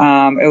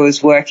 It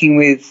was working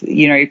with,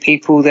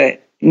 people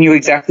that knew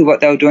exactly what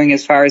they were doing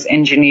as far as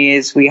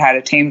engineers. We had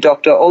a team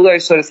doctor, all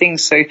those sort of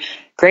things. So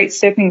great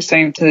stepping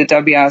stone to the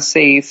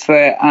WRC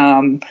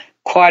for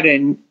quite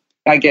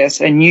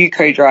a new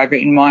co-driver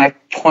in my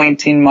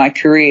point in my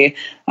career,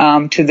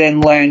 to then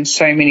learn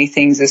so many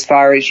things as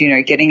far as,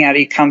 getting out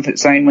of your comfort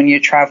zone when you're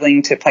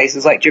traveling to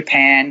places like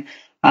Japan,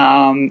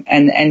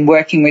 and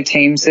working with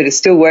teams that are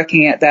still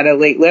working at that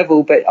elite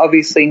level, but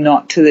obviously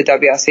not to the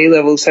WRC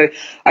level. So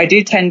I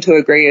do tend to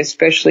agree,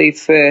 especially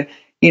for,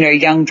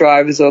 young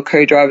drivers or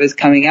co-drivers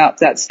coming up,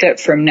 that step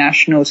from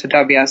national to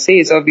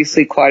WRC is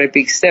obviously quite a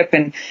big step.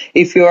 And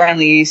if you're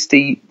only used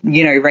to,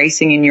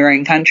 racing in your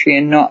own country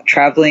and not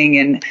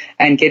traveling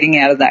and getting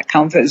out of that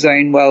comfort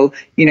zone, well,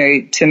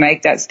 to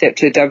make that step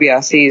to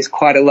WRC is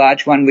quite a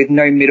large one, with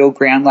no middle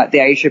ground like the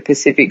Asia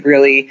Pacific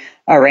really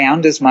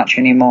around as much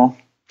anymore.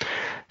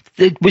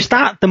 Was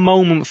that the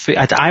moment for,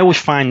 I always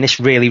find this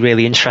really,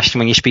 really interesting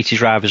when you speak to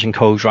drivers and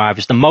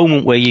co-drivers, the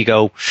moment where you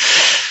go,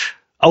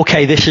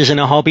 okay, this isn't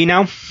a hobby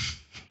now.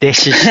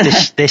 There's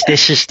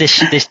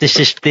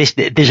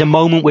a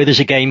moment where there's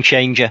a game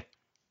changer.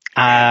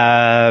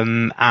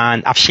 And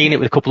I've seen it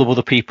with a couple of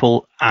other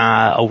people,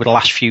 over the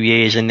last few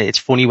years. And it's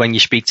funny when you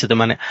speak to them.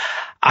 And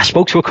I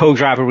spoke to a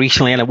co-driver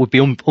recently, and it would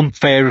be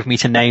unfair of me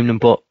to name them,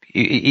 but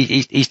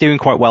he's doing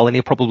quite well, and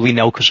he'll probably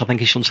know because I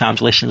think he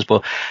sometimes listens,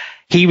 but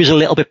he was a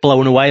little bit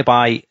blown away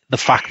by the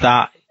fact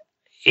that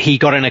he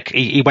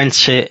went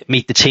to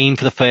meet the team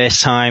for the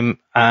first time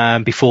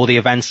before the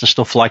events and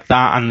stuff like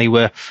that, and they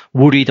were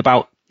worried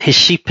about his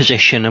seat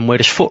position and where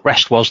his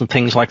footrest was and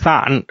things like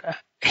that, and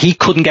he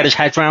couldn't get his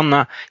head around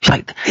that. He's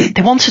like,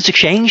 they wanted to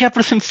change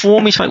everything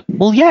for me. He's like,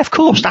 well, yeah, of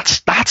course,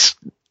 that's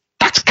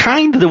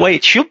kind of the way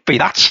it should be.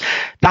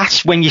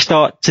 That's when you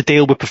start to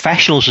deal with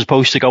professionals as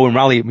opposed to go and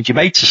rally with your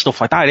mates and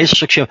stuff like that.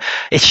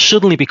 It's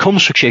suddenly become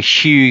such a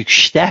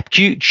huge step.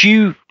 Do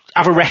you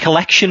have a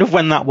recollection of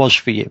when that was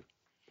for you?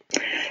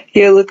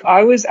 Yeah, look,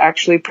 I was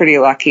actually pretty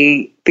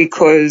lucky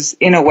because,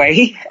 in a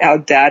way, our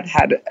dad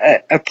had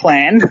a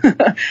plan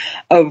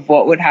of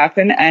what would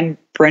happen, and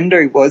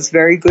Brendo was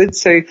very good.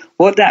 So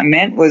what that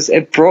meant was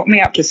it brought me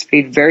up to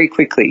speed very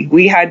quickly.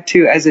 We had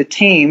to, as a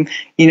team,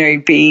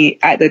 be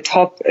at the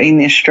top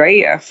in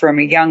Australia from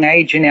a young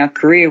age in our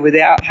career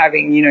without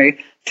having,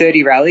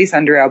 30 rallies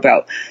under our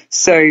belt.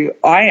 So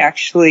I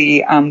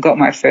actually got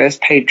my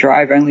first paid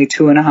drive only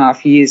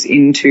 2.5 years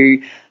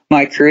into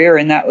my career,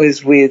 and that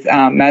was with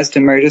Mazda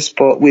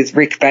Motorsport with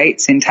Rick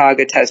Bates in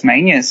Targa,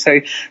 Tasmania.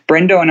 So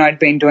Brendo and I'd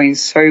been doing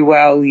so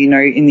well,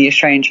 in the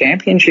Australian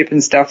Championship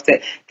and stuff,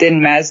 that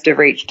then Mazda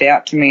reached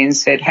out to me and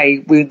said, hey,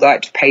 we'd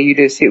like to pay you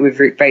to sit with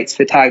Rick Bates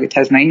for Targa,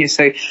 Tasmania.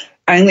 So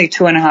only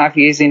 2.5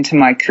 years into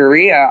my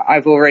career,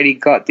 I've already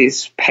got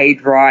this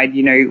paid ride,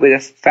 with a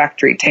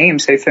factory team.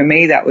 So for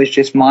me, that was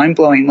just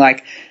mind-blowing.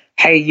 Like,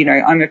 hey,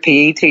 I'm a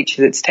PE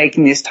teacher that's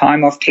taking this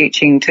time off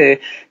teaching to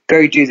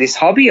go do this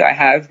hobby I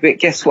have, but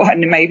guess what?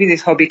 Maybe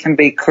this hobby can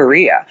be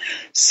career.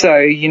 So,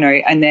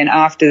 and then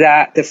after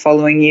that, the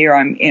following year,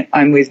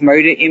 I'm with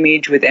Motor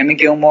Image with Emma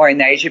Gilmore in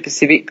the Asia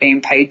Pacific,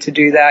 being paid to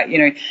do that,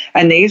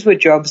 and these were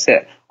jobs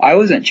that I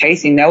wasn't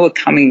chasing. They were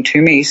coming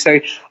to me. So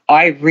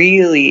I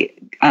really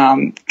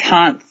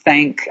can't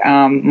thank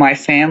my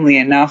family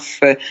enough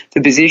for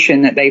the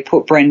position that they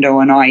put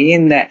Brendo and I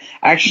in, that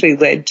actually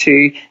led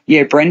to,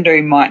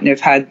 Brendo mightn't have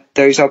had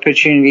those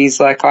opportunities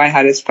like I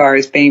had as far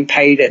as being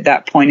paid at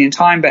that point in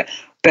time, but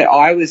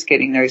I was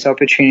getting those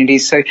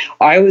opportunities. So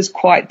I was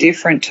quite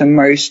different to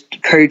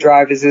most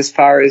co-drivers as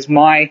far as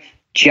my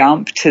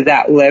jump to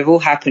that level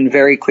happened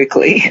very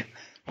quickly.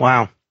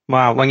 Wow.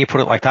 When you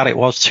put it like that, it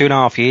was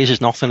 2.5 years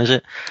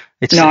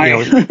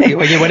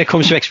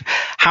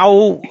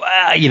how,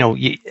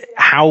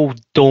 how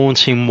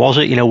daunting was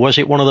it? You know, was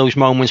it one of those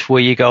moments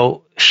where you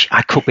go,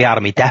 I could be out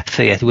of my depth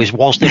here?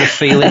 Was there a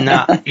feeling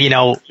that, you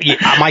know,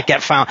 I might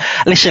get found?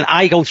 Listen,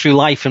 I go through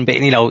life and,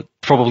 you know,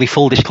 probably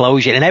full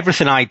disclosure, in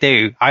everything I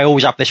do, I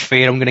always have this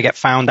fear I'm going to get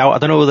found out. I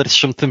don't know whether it's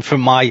something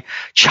from my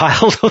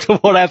childhood or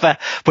whatever,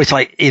 but it's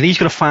like, are these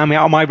going to find me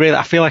out? Am I really?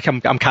 I feel like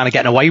I'm kind of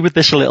getting away with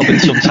this a little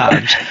bit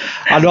sometimes.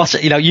 I'm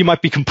not, you know, you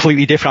might be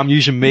completely different. I'm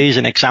using me as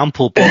an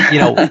example, but, you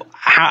know,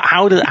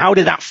 how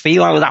did that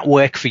feel? How did that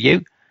work for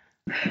you?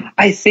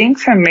 I think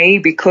for me,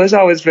 because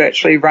I was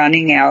virtually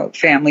running our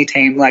family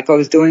team, like I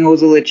was doing all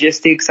the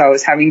logistics, I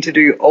was having to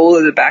do all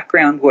of the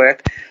background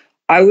work,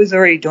 I was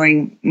already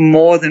doing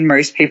more than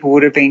most people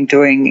would have been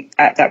doing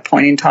at that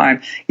point in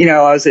time. You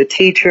know, I was a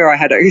teacher, I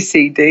had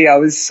OCD, I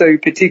was so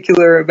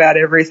particular about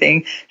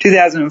everything.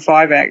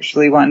 2005, I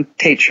actually won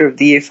Teacher of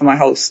the Year for my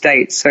whole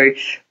state. So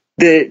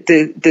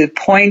the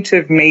point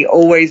of me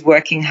always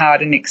working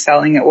hard and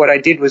excelling at what I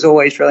did was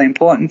always really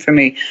important for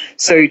me.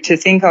 So to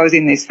think I was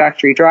in this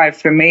factory drive,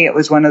 for me, it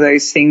was one of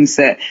those things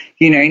that,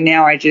 you know,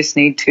 now I just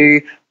need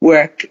to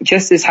work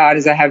just as hard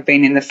as I have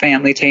been in the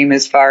family team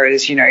as far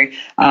as, you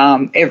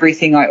know,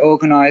 everything I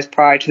organised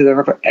prior to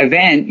the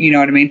event, you know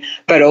what I mean?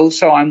 But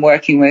also I'm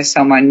working with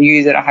someone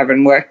new that I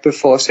haven't worked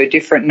before, so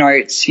different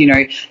notes, you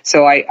know.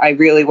 So I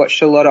really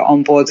watched a lot of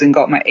onboards and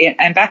got my,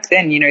 and back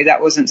then, you know, that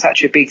wasn't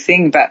such a big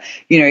thing, but,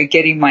 you know,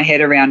 getting my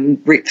head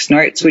around Rick's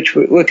notes, which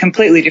were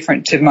completely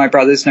different to my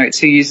brother's notes,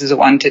 who uses a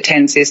 1 to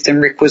 10 system.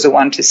 Rick was a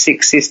 1 to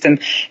 6 system.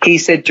 He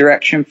said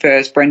direction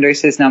first, Brendo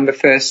says number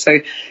first. So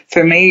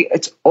for me,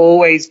 it's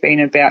always been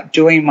about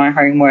doing my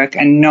homework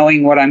and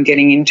knowing what I'm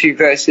getting into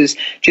versus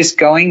just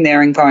going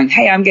there and going,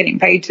 hey, I'm getting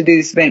paid to do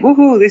this event.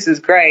 Woohoo, this is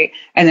great.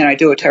 And then I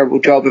do a terrible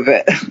job of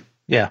it.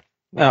 Yeah.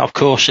 Of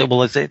course,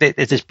 well,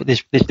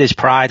 there's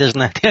pride, isn't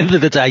there, at the end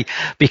of the day?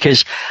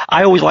 Because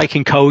I always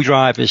liken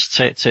co-drivers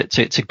to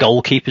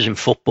goalkeepers in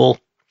football.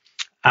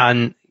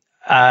 And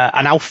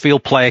an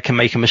outfield player can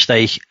make a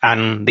mistake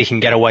and they can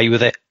get away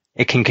with it.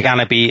 It can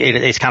kind of be,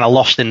 it's kind of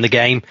lost in the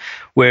game.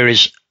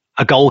 Whereas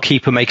a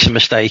goalkeeper makes a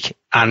mistake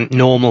and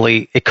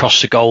normally it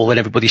costs a goal and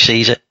everybody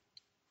sees it.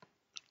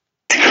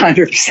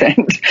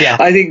 100%. Yeah.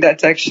 I think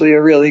that's actually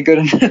a really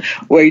good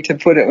way to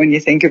put it when you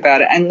think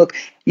about it. And look,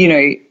 you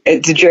know,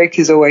 the joke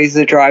is always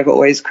the driver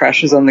always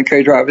crashes on the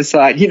co-driver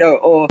side, you know,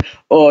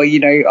 or, you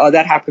know, oh,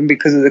 that happened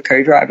because of the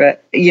co-driver.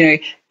 You know,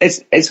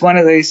 it's one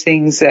of those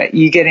things that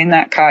you get in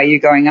that car, you're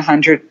going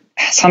 100,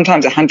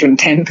 sometimes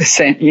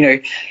 110%, you know,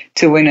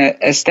 to win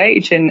a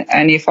stage. And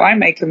if I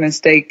make a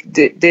mistake,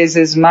 there's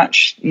as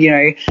much, you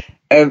know,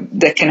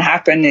 that can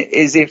happen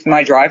as if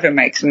my driver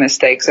makes a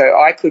mistake. So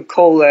I could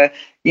call a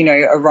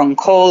wrong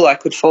call, I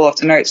could fall off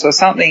the notes or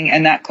something,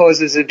 and that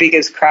causes the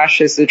biggest crash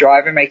as the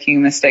driver making a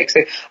mistake.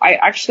 So I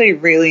actually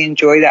really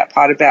enjoy that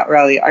part about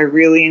rally. I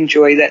really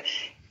enjoy that,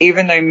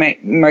 even though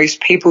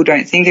most people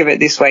don't think of it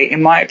this way,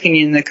 in my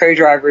opinion, the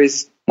co-driver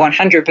is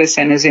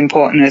 100% as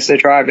important as the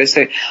driver.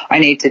 So I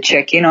need to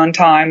check in on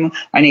time.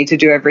 I need to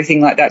do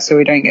everything like that so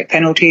we don't get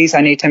penalties.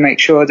 I need to make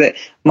sure that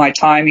my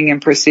timing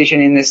and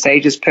precision in the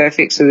stage is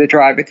perfect so the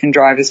driver can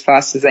drive as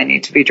fast as they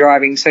need to be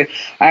driving. So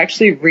I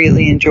actually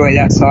really enjoy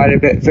that side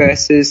of it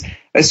versus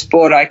a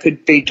sport I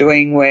could be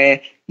doing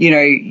where, you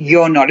know,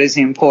 you're not as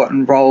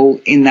important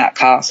role in that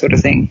car sort of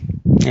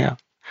thing. Yeah.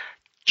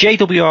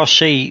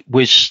 JWRC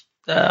was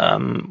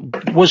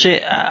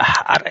it,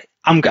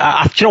 do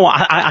you know what?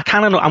 I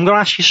kind of know. I'm going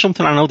to ask you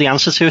something I know the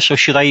answer to, so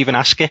should I even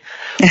ask it?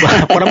 But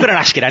I'm going to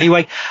ask it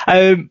anyway.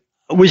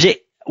 Was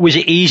it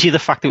easy, the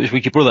fact that it was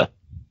with your brother?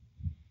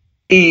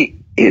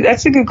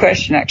 That's a good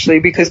question, actually,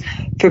 because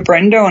for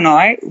Brendo and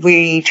I,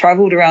 we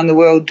travelled around the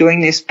world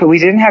doing this, but we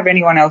didn't have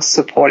anyone else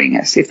supporting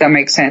us, if that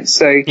makes sense.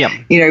 So,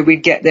 yeah. You know,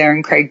 we'd get there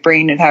and Craig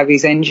Breen would have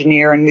his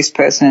engineer and this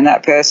person and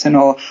that person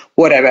or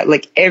whatever.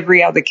 Like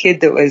every other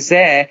kid that was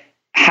there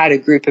had a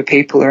group of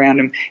people around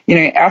him. You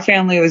know, our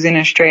family was in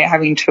Australia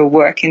having to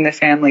work in the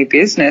family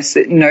business.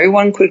 No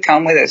one could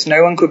come with us.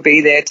 No one could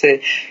be there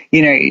to,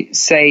 you know,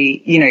 say,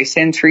 you know,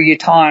 send through your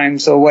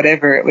times or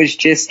whatever. It was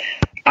just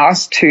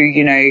us two,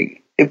 you know,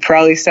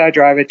 Pirelli Star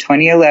Driver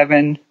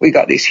 2011. We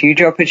got this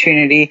huge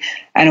opportunity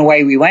and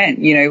away we went.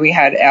 You know, we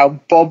had our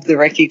Bob the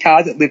Recce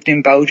car that lived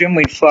in Belgium.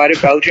 We'd fly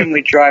to Belgium.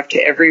 We'd drive to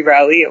every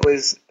rally. It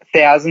was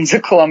thousands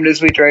of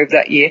kilometres we drove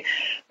that year.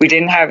 We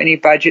didn't have any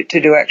budget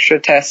to do extra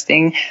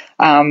testing.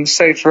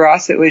 So for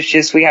us, it was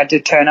just we had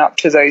to turn up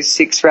to those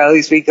 6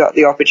 rallies we got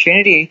the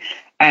opportunity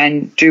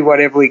and do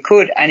whatever we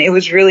could. And it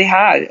was really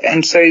hard.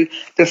 And so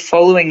the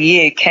following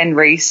year, Ken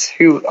Reese,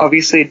 who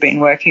obviously had been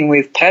working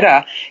with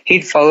PETA,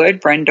 he'd followed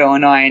Brendo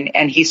and I,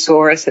 and he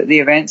saw us at the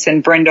events.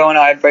 And Brendo and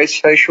I are both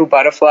social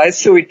butterflies,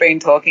 so we'd been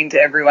talking to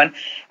everyone.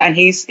 And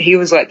he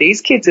was like, these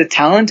kids are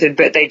talented,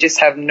 but they just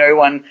have no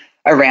one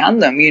around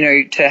them, you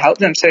know, to help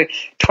them. So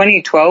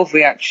 2012,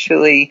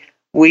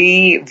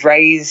 we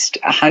raised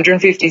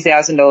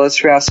 $150,000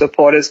 for our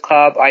supporters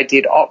club. I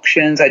did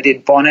auctions, I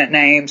did bonnet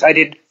names, I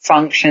did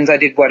functions, I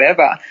did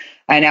whatever.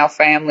 and our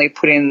family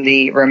put in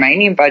the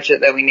Romanian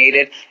budget that we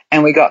needed,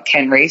 and we got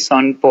Ken Rees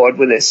on board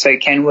with us. So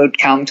Ken would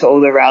come to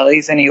all the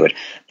rallies, and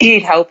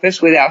he'd help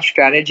us with our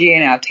strategy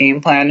and our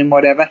team plan and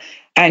whatever.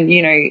 And,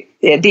 you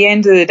know, at the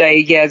end of the day,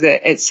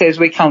 it says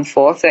we come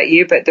fourth that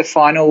year, but the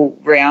final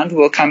round we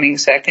were coming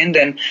second.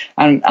 And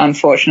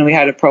unfortunately, we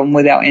had a problem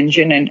with our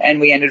engine and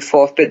we ended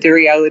fourth. But the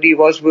reality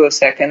was we were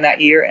second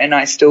that year. And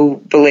I still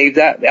believe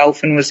that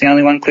Elfyn was the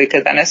only one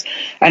quicker than us.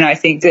 And I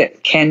think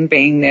that Ken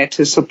being there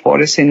to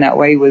support us in that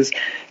way was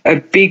a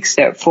big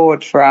step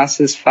forward for us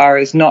as far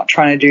as not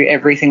trying to do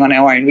everything on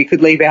our own. We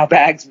could leave our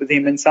bags with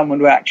him and someone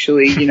would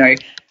actually, you know,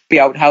 be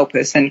able to help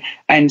us.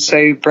 And so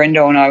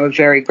Brendo and I were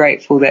very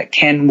grateful that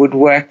Ken would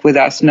work with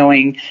us,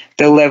 knowing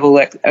the level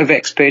of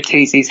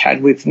expertise he's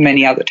had with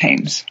many other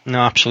teams. No,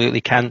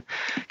 absolutely. Ken's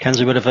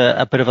a bit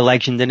of a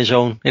legend in his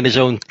own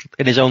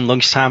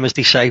lunchtime, as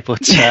they say.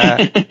 But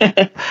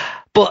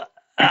but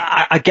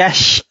I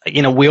guess,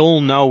 you know, we all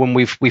know, and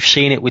we've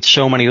seen it with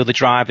so many other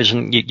drivers,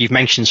 and you've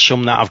mentioned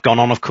some that have gone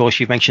on. Of course,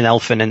 you've mentioned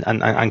Elfyn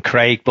and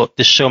Craig, but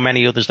there's so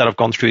many others that have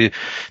gone through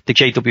the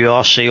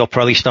JWRC or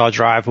Pirelli Star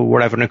Drive or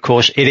whatever. And of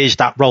course, it is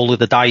that roll of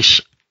the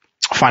dice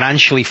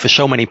financially for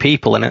so many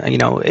people, and you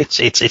know, it's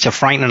a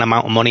frightening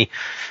amount of money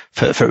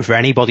for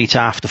anybody to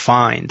have to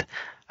find.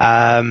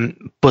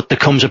 But there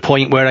comes a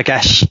point where I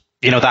guess,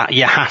 you know, that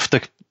you have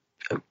to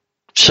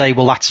say,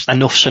 well, that's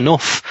enough's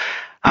enough.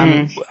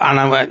 And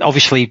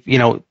obviously, you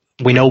know,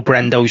 we know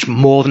Brendo's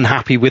more than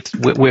happy with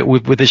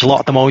his lot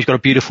at the moment. He's got a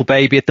beautiful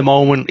baby at the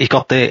moment. He's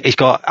got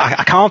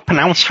I can't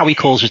pronounce how he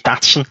calls his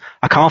Datsun.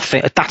 I can't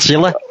think.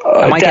 Datzilla.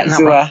 Am I getting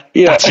that right?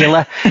 Yeah.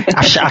 Datzilla.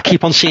 I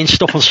keep on seeing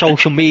stuff on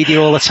social media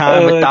all the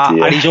time with that,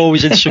 and he's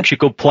always in such a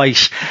good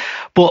place.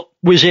 But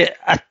was it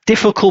a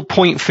difficult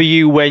point for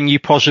you when you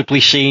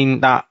possibly seen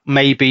that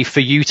maybe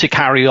for you to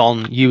carry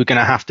on, you were going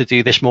to have to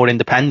do this more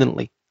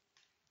independently?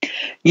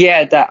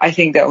 Yeah, I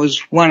think that was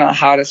one of the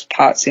hardest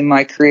parts in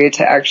my career,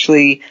 to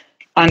actually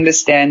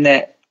understand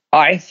that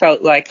I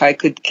felt like I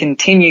could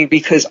continue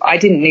because I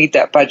didn't need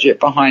that budget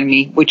behind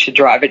me, which a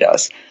driver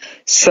does.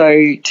 So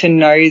to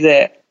know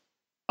that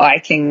I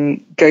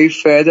can go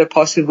further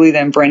possibly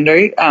than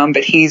Brendo,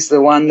 but he's the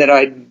one that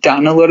I'd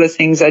done a lot of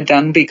things I'd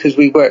done because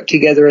we worked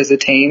together as a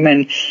team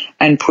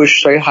and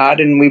pushed so hard,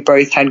 and we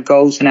both had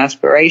goals and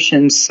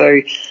aspirations. So,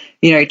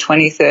 you know,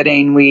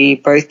 2013, we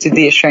both did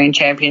the Australian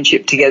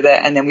Championship together,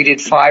 and then we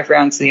did 5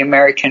 rounds of the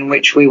American,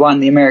 which we won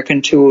the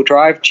American two-wheel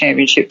drive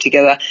championship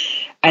together.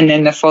 And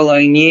then the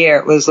following year,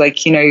 it was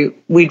like, you know,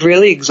 we'd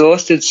really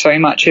exhausted so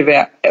much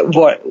about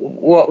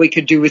what we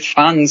could do with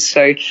funds.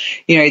 So,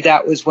 you know,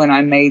 that was when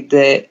I made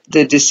the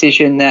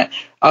decision that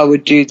I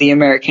would do the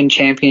American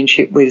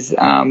Championship with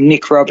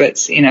Nick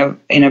Roberts in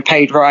a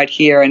paid ride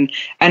here,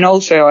 and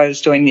also I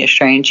was doing the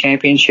Australian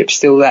Championship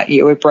still that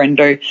year with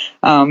Brendo,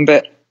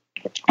 but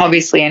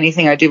obviously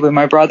anything I did with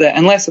my brother,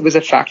 unless it was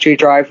a factory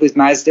drive with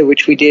Mazda,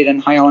 which we did,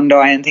 and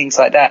Hyundai and things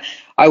like that,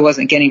 I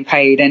wasn't getting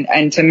paid.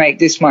 And to make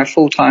this my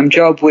full-time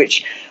job,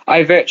 which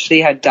I virtually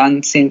had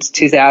done since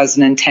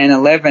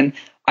 2010-11,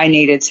 I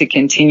needed to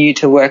continue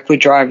to work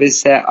with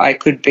drivers that I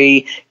could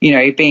be, you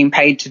know, being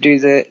paid to do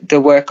the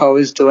work I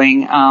was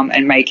doing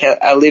and make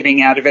a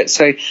living out of it.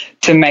 So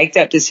to make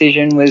that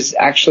decision was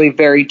actually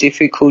very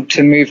difficult,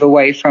 to move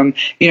away from,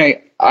 you know,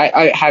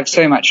 I have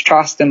so much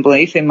trust and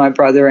belief in my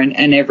brother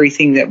and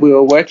everything that we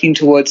were working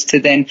towards, to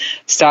then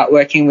start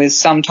working with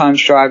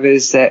sometimes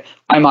drivers that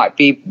I might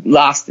be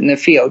last in the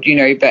field, you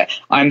know, but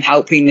I'm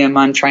helping them,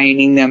 I'm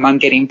training them, I'm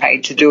getting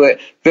paid to do it,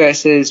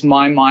 versus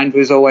my mind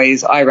was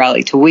always I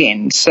rally to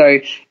win. So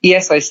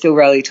yes, I still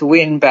rally to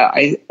win, but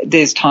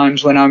there's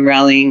times when I'm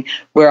rallying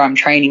where I'm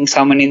training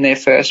someone in their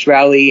first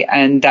rally,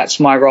 and that's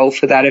my role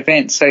for that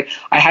event. So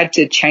I had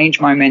to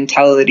change my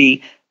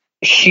mentality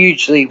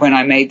hugely when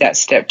I made that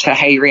step to,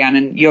 hey,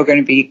 Rhiannon, you're going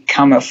to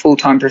become a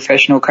full-time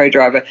professional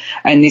co-driver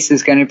and this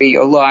is going to be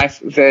your life,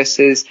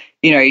 versus,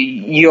 you know,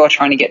 you're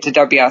trying to get to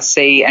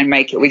WRC and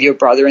make it with your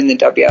brother in the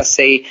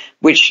WRC,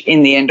 which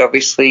in the end,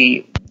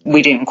 obviously,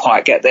 we didn't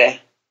quite get there.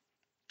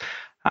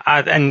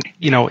 And,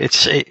 you know,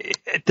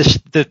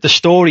 the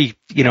story,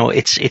 you know,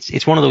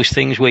 it's one of those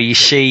things where you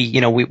see, you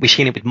know, we've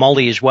seen it with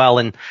Molly as well.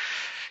 And,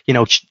 you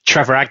know,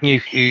 Trevor Agnew,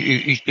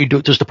 who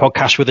does the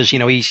podcast with us, you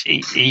know,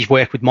 he's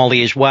worked with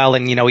Molly as well.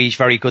 And, you know, he's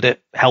very good at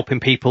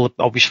helping people,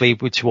 obviously,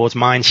 towards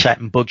mindset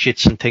and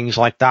budgets and things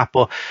like that.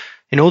 But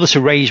in order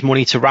to raise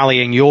money to rally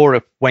in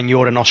Europe when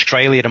you're in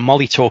Australia, and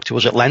Molly talked to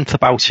us at length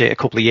about it a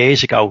couple of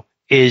years ago,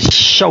 is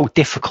so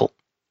difficult.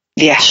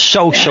 Yeah.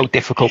 So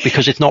difficult,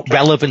 because it's not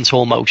relevant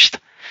almost.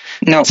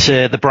 No.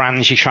 To the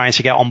brands you're trying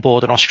to get on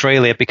board in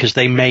Australia, because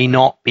they may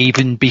not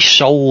even be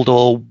sold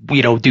or,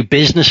 you know, do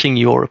business in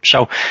Europe.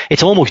 So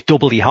it's almost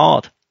doubly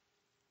hard.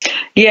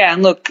 Yeah,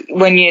 and look,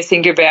 when you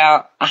think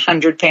about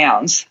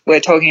 £100, we're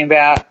talking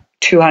about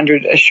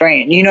 200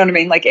 Australian. You know what I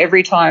mean? Like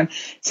every time.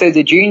 So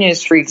the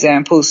juniors, for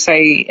example,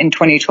 say in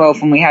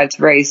 2012 when we had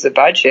to raise the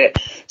budget,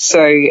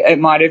 so it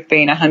might have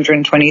been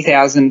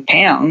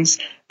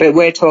 £120,000, but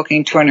we're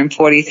talking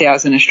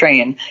 240,000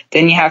 Australian.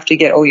 Then you have to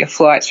get all your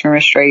flights from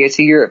Australia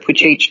to Europe,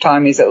 which each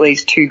time is at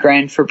least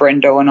 $2,000 for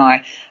Brendo and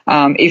I.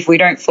 If we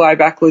don't fly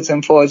backwards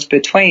and forwards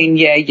between,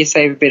 yeah, you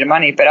save a bit of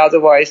money, but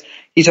otherwise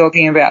you're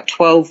talking about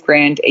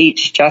 $12,000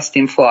 each just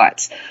in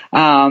flights.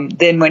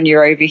 Then when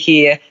you're over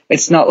here,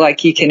 it's not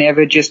like you can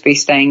ever just be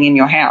staying in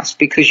your house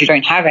because you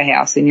don't have a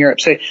house in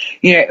Europe. So,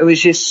 you know, it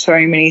was just so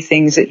many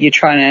things that you're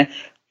trying to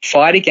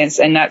fight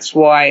against, and that's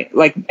why,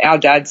 like our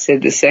dad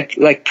said,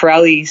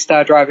 Pirelli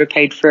Star Driver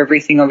paid for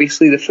everything,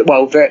 obviously,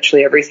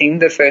 virtually everything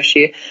the first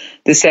year.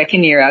 The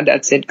second year, our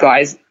dad said,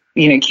 guys,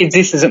 you know, kids,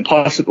 this isn't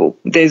possible.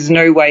 There's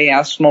no way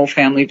our small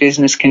family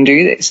business can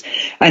do this.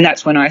 And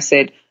that's when I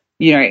said,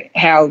 you know,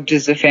 how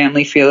does the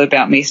family feel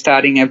about me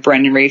starting a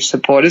Brendan Reeves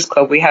Supporters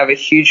Club? We have a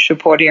huge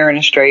support here in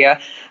Australia.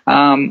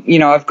 You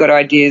know, I've got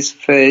ideas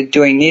for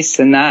doing this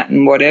and that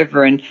and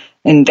whatever.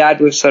 And Dad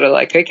was sort of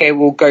like, okay,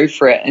 we'll go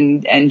for it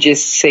and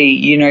just see,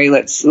 you know,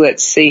 let's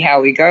see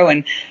how we go.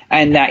 And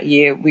that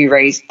year we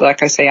raised,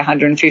 like I say,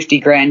 150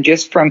 grand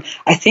just from,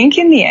 I think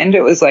in the end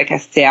it was like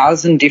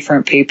 1,000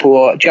 different people,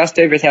 or just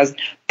over 1,000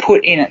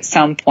 put in at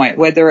some point,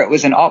 whether it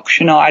was an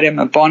auction item,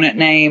 a bonnet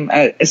name,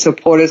 a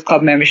supporters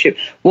club membership,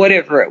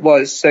 whatever it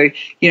was. So,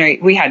 you know,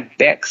 we had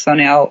Bex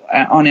on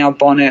our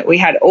bonnet. We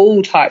had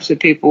all types of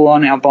people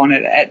on our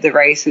bonnet at the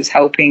races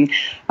helping,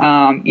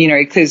 you know,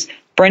 because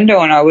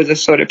Brendo and I were the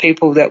sort of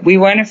people that we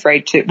weren't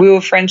afraid to, we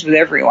were friends with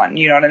everyone,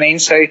 you know what I mean?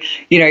 So,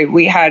 you know,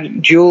 we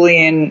had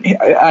Julian,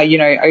 you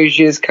know,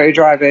 Ozier's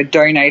co-driver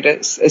donate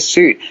a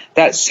suit.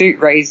 That suit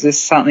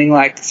raises something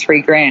like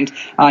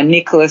 $3,000.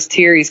 Nicholas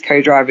Thierry's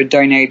co-driver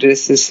donated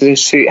us a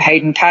suit.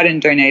 Hayden Patton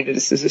donated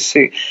us a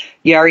suit.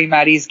 Yari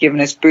Maddie's given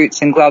us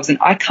boots and gloves. And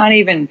I can't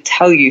even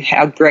tell you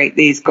how great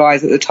these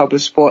guys at the top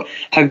of sport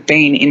have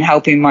been in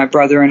helping my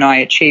brother and I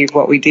achieve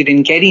what we did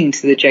in getting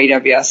to the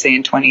JWRC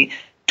in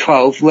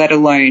 2012, let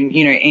alone,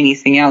 you know,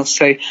 anything else.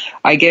 So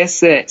I guess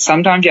that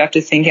sometimes you have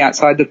to think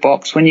outside the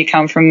box when you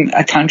come from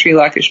a country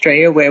like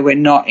Australia where we're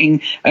not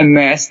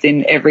immersed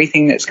in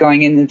everything that's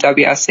going in the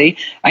WRC,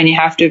 and you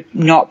have to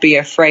not be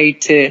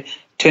afraid to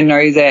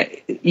know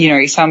that, you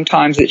know,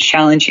 sometimes it's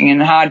challenging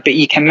and hard, but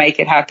you can make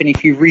it happen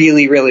if you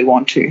really, really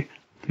want to.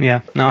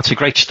 Yeah, no, it's a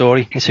great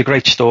story. It's a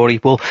great story.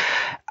 Well,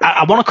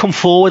 I want to come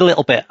forward a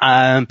little bit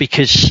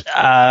because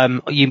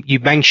you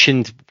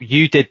mentioned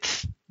you did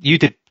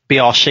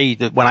BRC,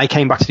 that when I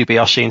came back to do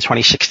BRC in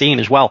 2016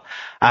 as well,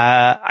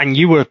 and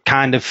you were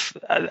kind of,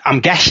 I'm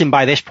guessing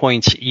by this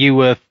point you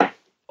were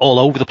all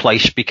over the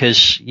place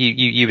because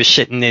you were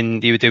sitting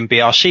in, you were doing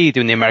BRC,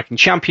 doing the American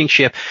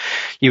Championship,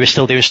 you were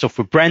still doing stuff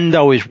with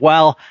Brendo as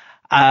well.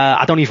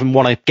 I don't even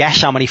want to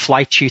guess how many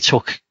flights you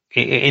took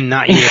in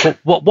that year.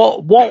 But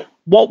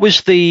what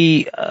was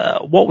the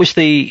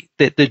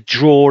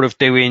draw of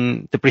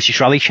doing the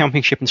British Rally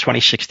Championship in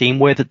 2016?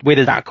 Where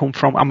did that come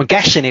from? I'm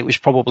guessing it was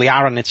probably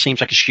Aaron. It seems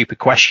like a stupid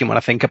question when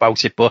I think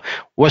about it, but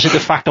was it the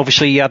fact,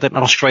 obviously, you had an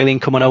Australian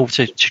coming over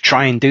to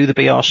try and do the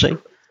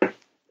BRC?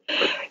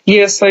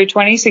 Yeah, so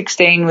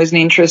 2016 was an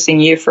interesting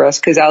year for us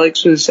because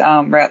Alex was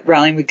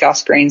rallying with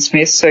Gus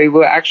Greensmith. So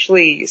we're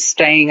actually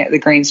staying at the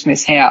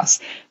Greensmith's house,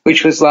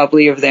 which was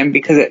lovely of them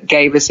because it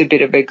gave us a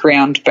bit of a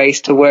ground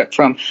base to work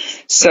from.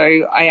 So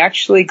I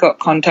actually got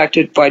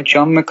contacted by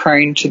John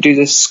McCrone to do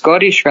the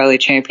Scottish Rally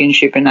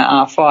Championship in the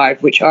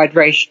R5, which I'd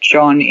raced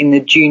John in the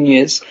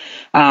juniors.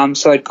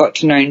 So I'd got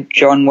to know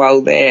John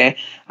well there.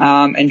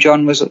 And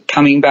John was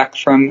coming back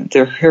from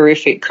the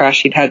horrific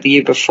crash he'd had the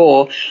year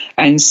before.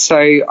 And so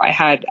I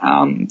had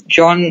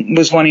John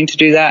was wanting to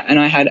do that, and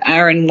I had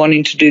Aaron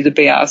wanting to do the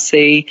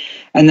BRC,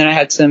 and then I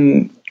had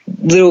some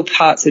little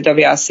parts of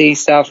WRC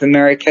South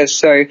America.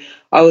 So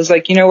I was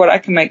like, you know what, I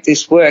can make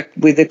this work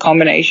with a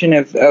combination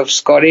of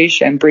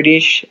Scottish and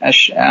British,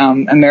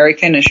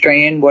 American,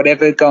 Australian,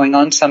 whatever going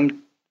on,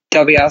 some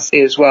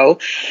WRC as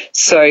well.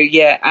 So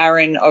yeah,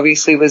 Aaron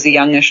obviously was a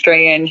young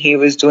Australian. He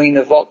was doing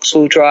the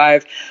Vauxhall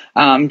drive.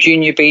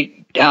 Junior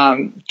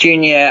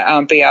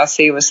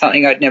BRC was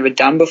something I'd never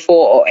done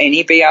before, or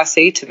any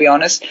BRC, to be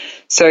honest.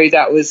 So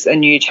that was a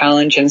new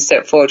challenge and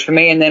step forward for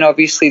me. And then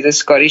obviously the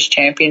Scottish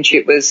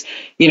Championship was,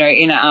 you know,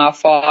 in an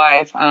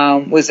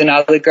R5, was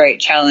another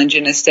great challenge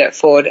and a step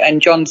forward.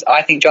 And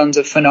I think John's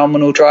a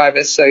phenomenal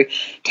driver. So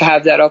to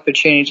have that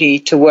opportunity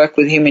to work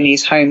with him in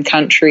his home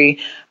country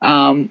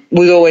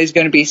was always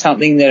going to be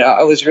something that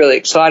I was really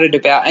excited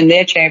about. And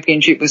their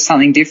championship was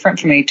something different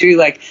for me too.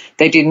 Like,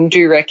 they didn't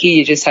do recce.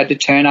 You just had to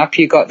turn up.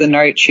 You got the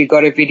notes. You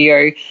got a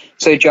video.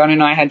 So John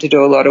and I had to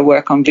do a lot of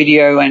work on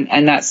video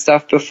and that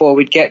stuff before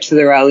we'd get to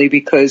the rally,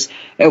 because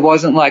it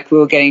wasn't like we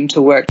were getting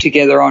to work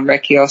together on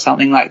recce or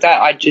something like that.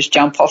 I'd just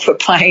jump off a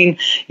plane,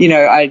 you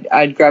know,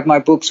 I'd grab my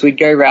books, we'd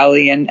go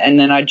rally, and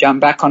then I'd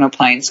jump back on a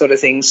plane, sort of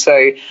thing.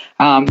 So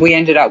we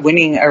ended up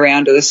winning a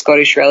round of the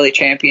Scottish Rally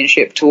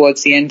Championship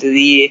towards the end of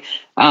the year,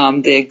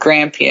 the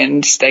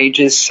Grampian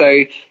stages.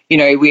 So, you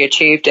we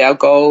achieved our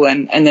goal.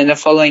 And then the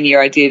following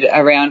year I did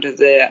a round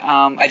of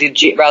I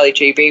did Rally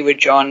GB with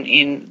John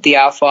in the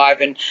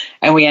R5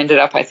 and we ended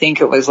up, I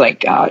think it was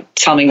like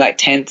something like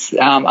 10th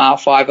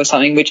R5 or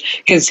something,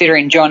 which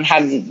considering John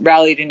hadn't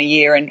rallied in a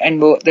year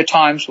and the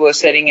times we were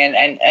setting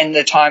and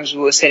the times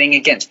we were setting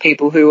against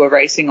people who were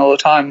racing all the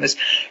time was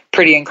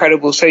pretty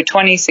incredible. So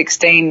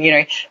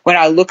 2016, when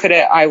I look at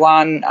it, I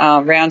won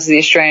rounds of the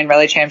Australian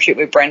Rally Championship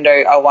with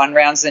Brendo. I won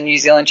rounds of the New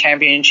Zealand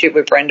Championship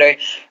with Brendo,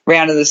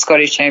 round of the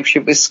Scottish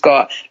Championship with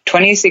Scott.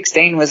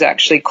 2016 was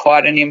actually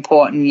quite an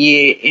important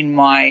year in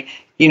my,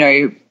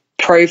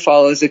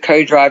 profile as a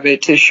co-driver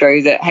to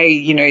show that,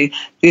 hey,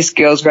 this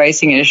girl's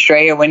racing in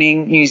Australia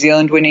winning, New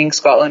Zealand winning,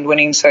 Scotland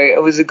winning. So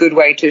it was a good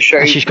way to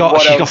show. She's got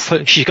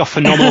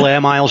phenomenal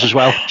air miles as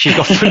well. She's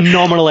got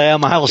phenomenal air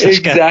miles.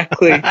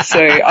 Exactly. So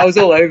I was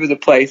all over the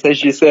place,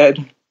 as you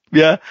said.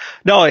 Yeah.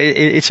 No,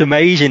 it's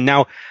amazing.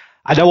 Now,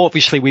 I know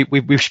obviously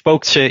we've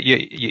spoke to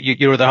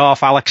your other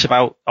half, Alex,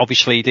 about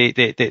obviously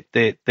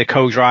the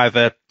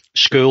co-driver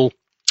school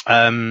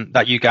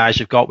that you guys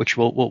have got, which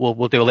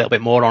we'll do a little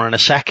bit more on in a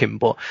second.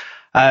 But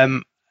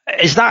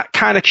has that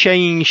kind of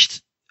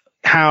changed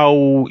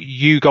how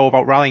you go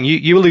about rallying?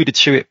 You alluded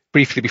to it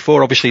briefly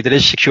before. Obviously, there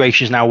is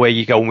situations now where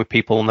you're going with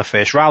people on their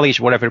first rallies,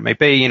 whatever it may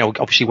be.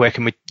 Obviously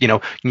working with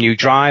new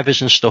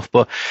drivers and stuff.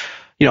 But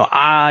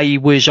I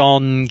was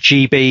on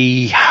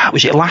GB.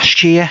 Was it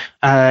last year?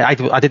 I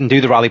didn't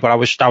do the rally, but I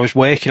was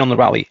working on the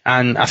rally,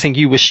 and I think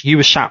you were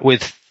sat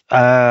with.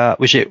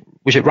 Was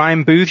it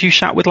Ryan Booth you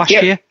sat with last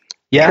year?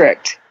 Yeah.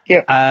 Correct.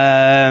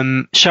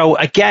 Yeah. So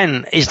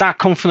again, is that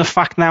come from the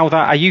fact now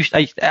that are you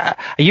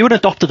an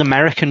adopted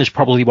American is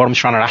probably what I'm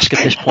trying to ask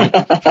at this point.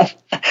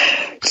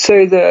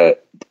 So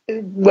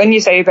when you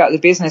say about the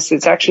business,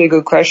 it's actually a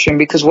good question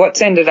because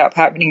what's ended up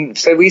happening.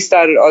 So we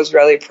started Oz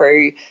Rally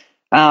Pro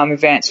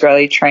advanced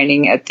rally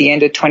training at the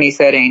end of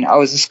 2013. I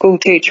was a school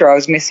teacher. I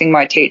was missing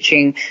my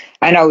teaching.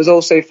 And I was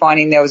also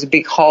finding there was a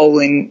big hole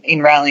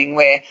in rallying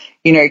where,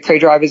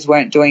 co-drivers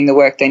weren't doing the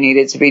work they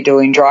needed to be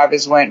doing.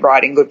 Drivers weren't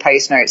writing good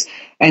pace notes.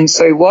 And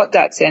so what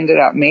that's ended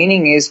up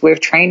meaning is we've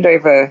trained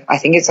I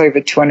think it's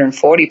over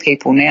 240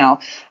 people now.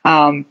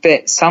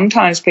 But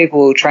sometimes people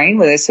will train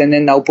with us and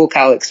then they'll book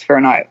Alex for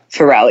a night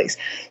for rallies.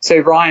 So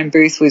Ryan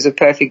Booth was a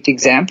perfect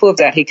example of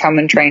that. He come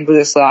and trained with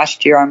us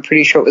last year. I'm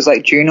pretty sure it was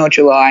like June or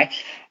July.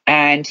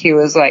 And he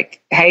was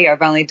like, hey,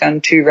 I've only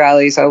done 2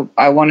 rallies.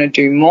 I want to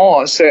do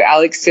more. So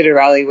Alex did a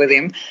rally with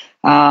him.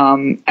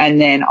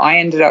 And then I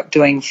ended up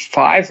doing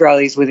 5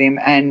 rallies with him.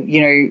 And,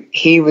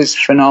 he was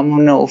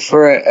phenomenal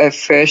for a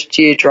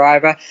first-year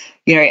driver.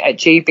 At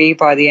GB,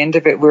 by the end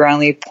of it, we're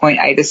only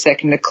 0.8 a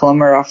second a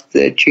kilometre off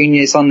the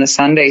juniors on the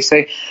Sunday.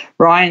 So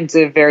Ryan's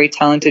a very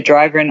talented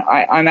driver, and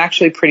I'm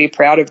actually pretty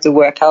proud of the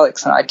work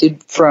Alex and I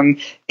did from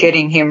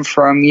getting him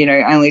from,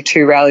 only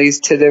 2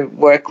 rallies to the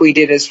work we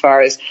did as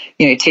far as,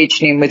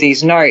 teaching him with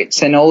his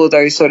notes and all of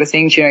those sort of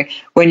things.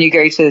 When you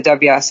go to the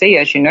WRC,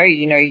 as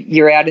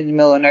you're out in the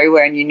middle of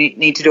nowhere and you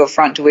need to do a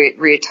front to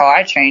rear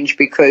tyre change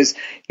because,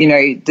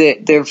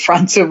 the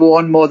fronts are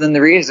worn more than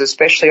the rears,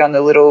 especially on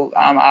the little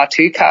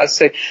R2 cars.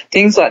 So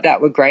things like that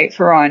were great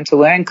for Ryan to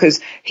learn because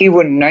he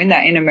wouldn't have known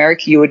that in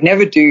America. You would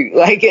never do,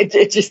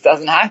 it just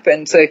doesn't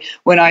happen. So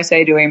when I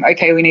say to him,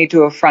 okay, we need to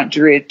do a front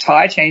to rear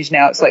tyre change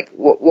now, it's like,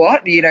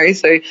 what?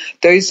 So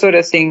those sort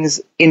of things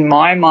in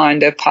my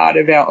mind are part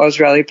of our Oz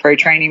Rally Pro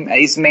training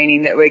is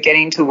meaning that we're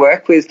getting to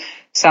work with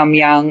some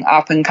young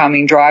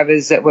up-and-coming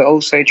drivers that we're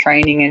also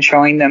training and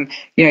showing them,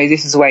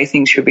 this is the way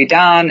things should be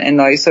done and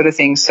those sort of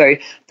things. So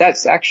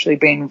that's actually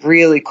been a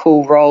really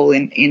cool role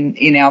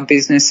in our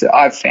business that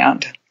I've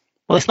found.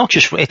 Well, it's not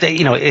just,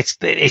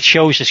 it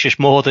shows it's just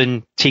more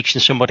than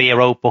teaching somebody a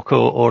road book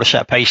or a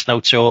set of pace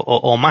notes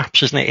or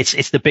maps, isn't it?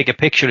 It's the bigger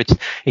picture.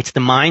 It's the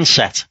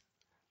mindset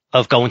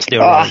of going to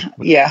do it.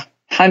 Yeah.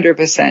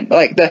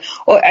 100%.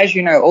 As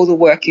you know, all the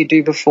work you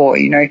do before,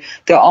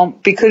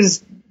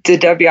 because the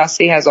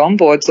WRC has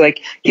onboards,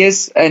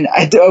 yes,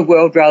 a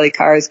World Rally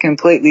car is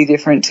completely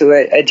different to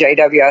a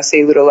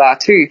JWRC little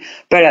R2,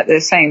 but at the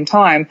same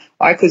time,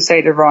 I could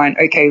say to Ryan,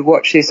 okay,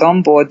 watch this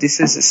onboard, this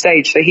is the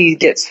stage. So he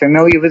gets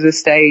familiar with the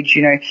stage,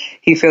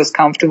 he feels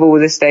comfortable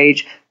with the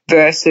stage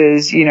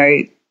versus,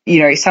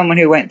 someone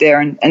who went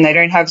there and they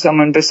don't have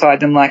someone beside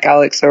them like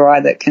Alex or I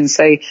that can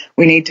say,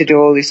 we need to do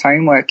all this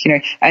homework,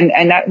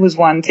 and that was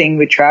one thing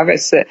with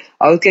Travis that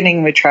I was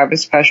getting with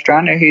Travis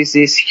Pastrana, who's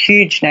this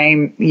huge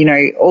name,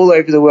 all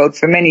over the world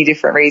for many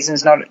different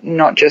reasons,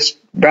 not just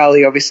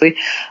rally, obviously.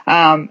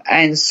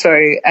 And so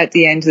at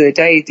the end of the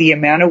day, the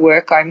amount of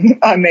work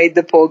I made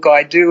the poor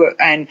guy do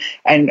and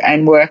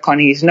work on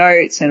his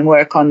notes and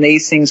work on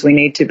these things we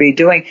need to be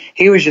doing,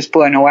 he was just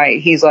blown away.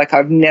 He's like,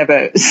 I've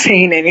never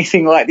seen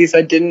anything like this.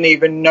 I didn't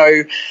even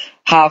know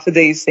half of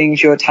these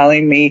things you're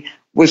telling me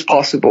was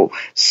possible.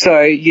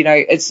 So, you know,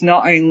 it's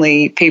not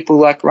only people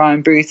like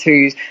Ryan Booth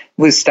who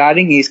was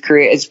starting his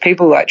career, it's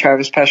people like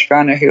Travis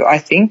Pastrana, who I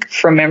think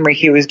from memory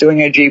he was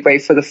doing a G-Way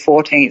for the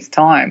 14th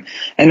time,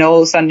 and all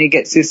of a sudden he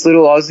gets this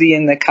little Aussie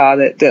in the car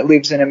that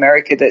lives in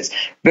America that's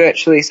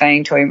virtually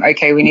saying to him,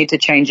 okay, we need to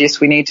change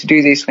this, we need to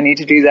do this, we need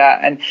to do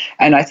that.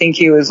 And I think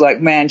he was like,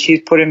 man,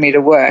 she's putting me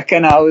to work.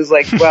 And I was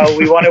like, well,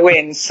 we want to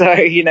win, so,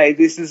 you know,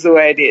 this is the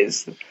way it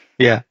is.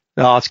 Yeah.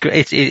 No, it's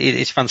great.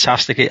 It's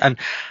fantastic. And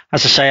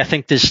as I say, I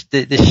think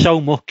there's so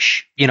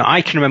much, you know,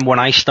 I can remember when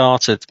I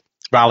started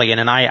rallying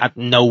and I had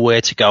nowhere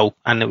to go,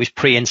 and it was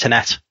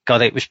pre-internet.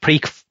 God, it was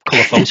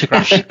pre-colour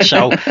photographs.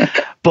 So,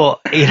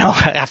 but, you know,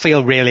 I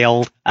feel really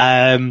old.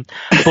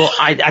 But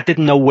I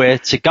didn't know where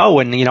to go.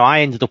 And, you know, I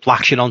ended up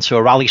latching onto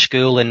a rally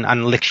school,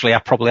 and literally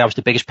I was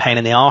the biggest pain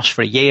in the arse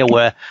for a year,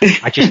 where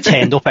I just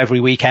turned up every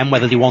weekend,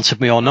 whether they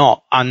wanted me or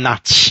not. And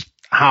that's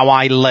how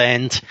I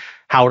learned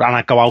and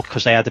I'd go out,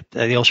 because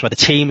they also had a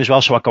team as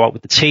well, so I'd go out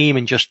with the team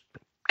and just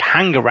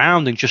hang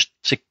around and just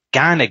to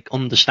kind of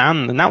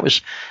understand. And I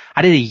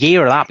did a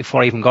year of that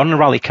before I even got in a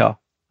rally car,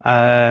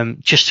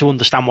 just to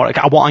understand what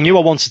I knew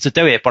I wanted to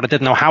do it, but I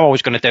didn't know how I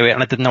was going to do it,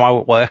 and I didn't know how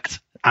it worked.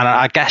 And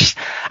I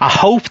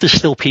hope there's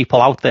still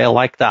people out there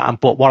like that.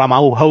 But what I'm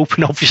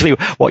hoping, obviously,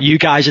 what you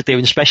guys are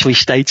doing, especially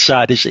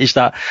stateside, is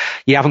that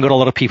you haven't got a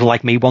lot of people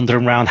like me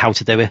wandering around how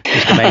to do it,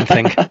 is the main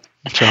thing.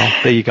 So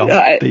there you go.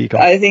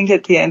 I think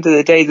at the end of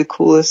the day, the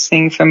coolest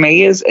thing for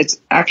me is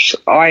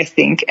I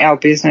think our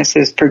business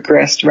has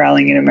progressed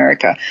rallying in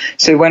America.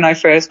 So when I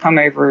first come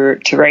over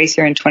to race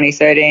here in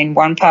 2013,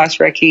 One Pass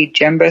Recce,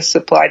 Jemba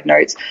supplied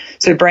notes.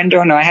 So Brenda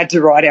and I had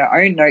to write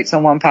our own notes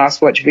on One Pass,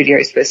 watch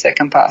videos for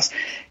Second Pass.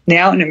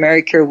 Now in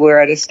America, we're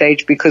at a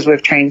stage, because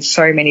we've trained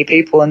so many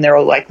people, and they're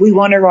all like, we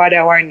want to write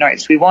our own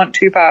notes. We want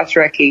Two Pass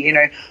Recce, you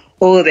know,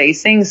 all of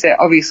these things that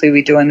obviously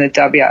we do in the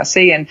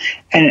WRC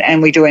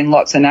and we do in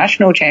lots of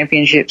national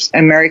championships.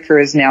 America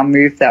has now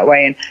moved that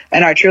way.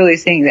 And I truly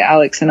think that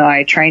Alex and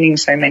I are training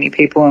so many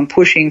people and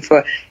pushing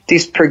for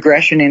this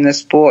progression in the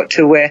sport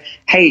to where,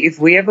 hey, if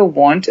we ever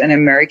want an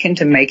American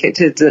to make it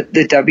to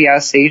the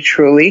WRC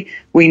truly,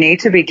 we need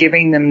to be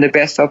giving them the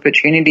best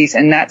opportunities.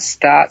 And that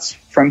starts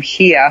from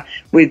here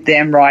with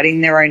them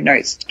writing their own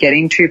notes,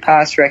 getting Two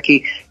Pass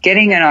Recce,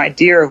 getting an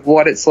idea of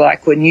what it's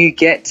like when you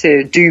get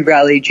to do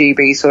Rally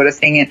GB sort of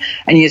thing,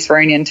 and you're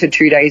thrown into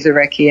 2 days of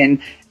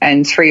Recce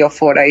and 3 or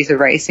 4 days of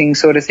racing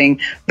sort of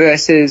thing,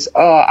 versus,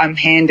 I'm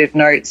handed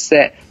notes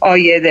that,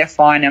 yeah, they're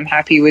fine, I'm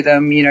happy with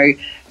them, you know.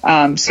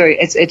 So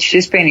it's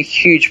just been a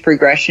huge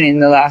progression in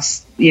the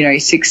last, you know,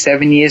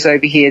 6-7 years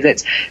over here.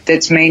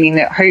 That's meaning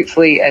that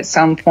hopefully at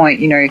some point,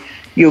 you know,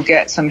 you'll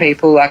get some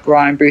people like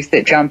Ryan Booth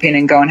that jump in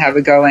and go and have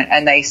a go,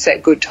 and they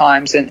set good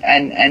times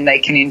and they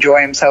can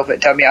enjoy himself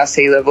at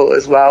WRC level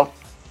as well.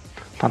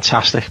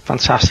 Fantastic.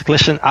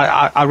 Listen,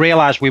 I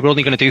realised we were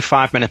only going to do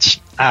 5 minutes.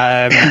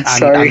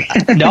 Sorry.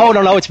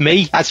 No, it's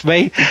me. That's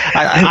me.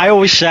 I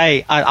always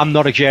say I'm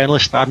not a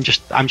journalist. I'm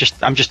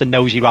just a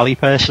nosy rally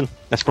person.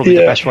 That's probably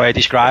the best way to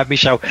describe me.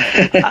 So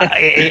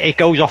it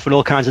goes off in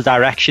all kinds of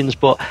directions.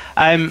 But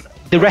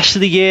the rest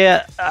of the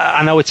year,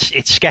 I know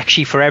it's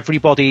sketchy for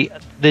everybody.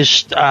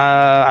 There's,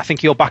 I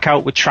think you're back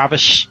out with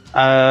Travis.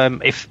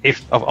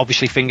 If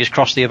obviously, fingers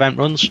crossed, the event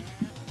runs.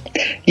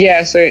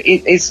 Yeah, so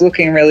it's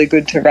looking really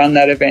good to run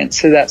that event.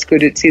 So that's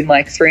good. It's in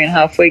like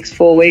 3.5 weeks,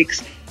 4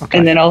 weeks. Okay.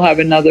 And then I'll have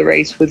another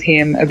race with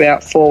him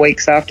about 4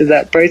 weeks after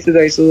that. Both of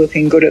those are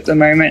looking good at the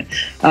moment.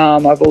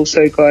 I've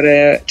also got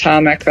a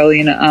tarmac rally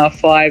in an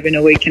R5 in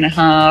a week and a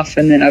half,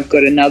 and then I've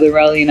got another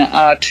rally in an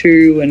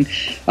R2, and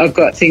I've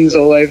got things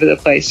all over the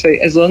place. So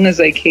as long as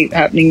they keep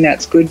happening,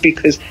 that's good,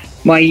 because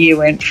my year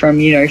went from,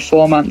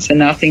 4 months and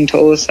nothing to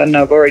all of a sudden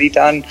I've already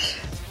done,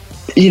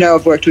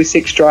 I've worked with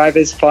 6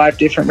 drivers, 5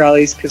 different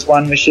rallies, because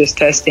one was just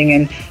testing,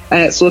 and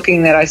it's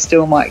looking that I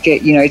still might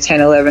get,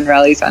 10, 11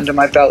 rallies under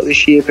my belt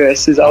this year,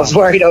 versus I was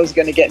worried I was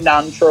going to get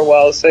none for a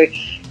while. So,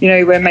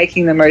 we're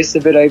making the most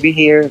of it over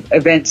here.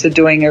 Events are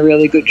doing a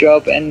really good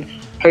job, and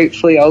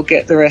hopefully I'll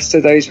get the rest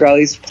of those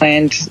rallies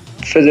planned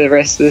for the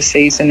rest of the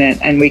season,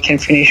 and we can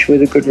finish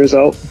with a good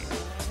result.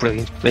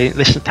 Brilliant.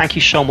 Listen, thank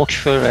you so much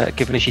for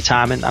giving us your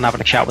time and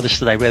having a chat with us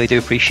today. Really do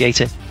appreciate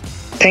it.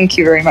 Thank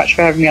you very much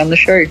for having me on the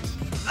show.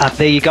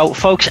 There you go,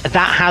 folks.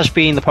 That has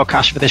been the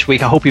podcast for this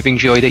week. I hope you've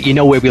enjoyed it. You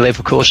know where we live,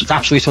 of course. It's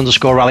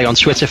absolute_rally on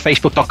Twitter,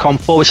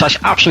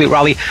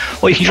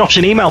 facebook.com/absolute_rally, or you can drop us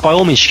an email by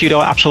all means,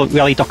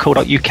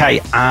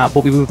 studio@absoluterally.co.uk.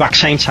 But we'll be back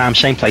same time,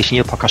 same place in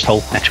your podcast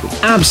hole next week.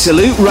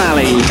 Absolute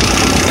Rally,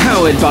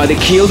 powered by the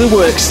Kielder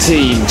Works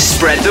team.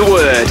 Spread the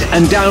word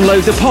and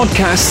download the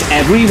podcast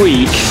every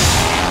week.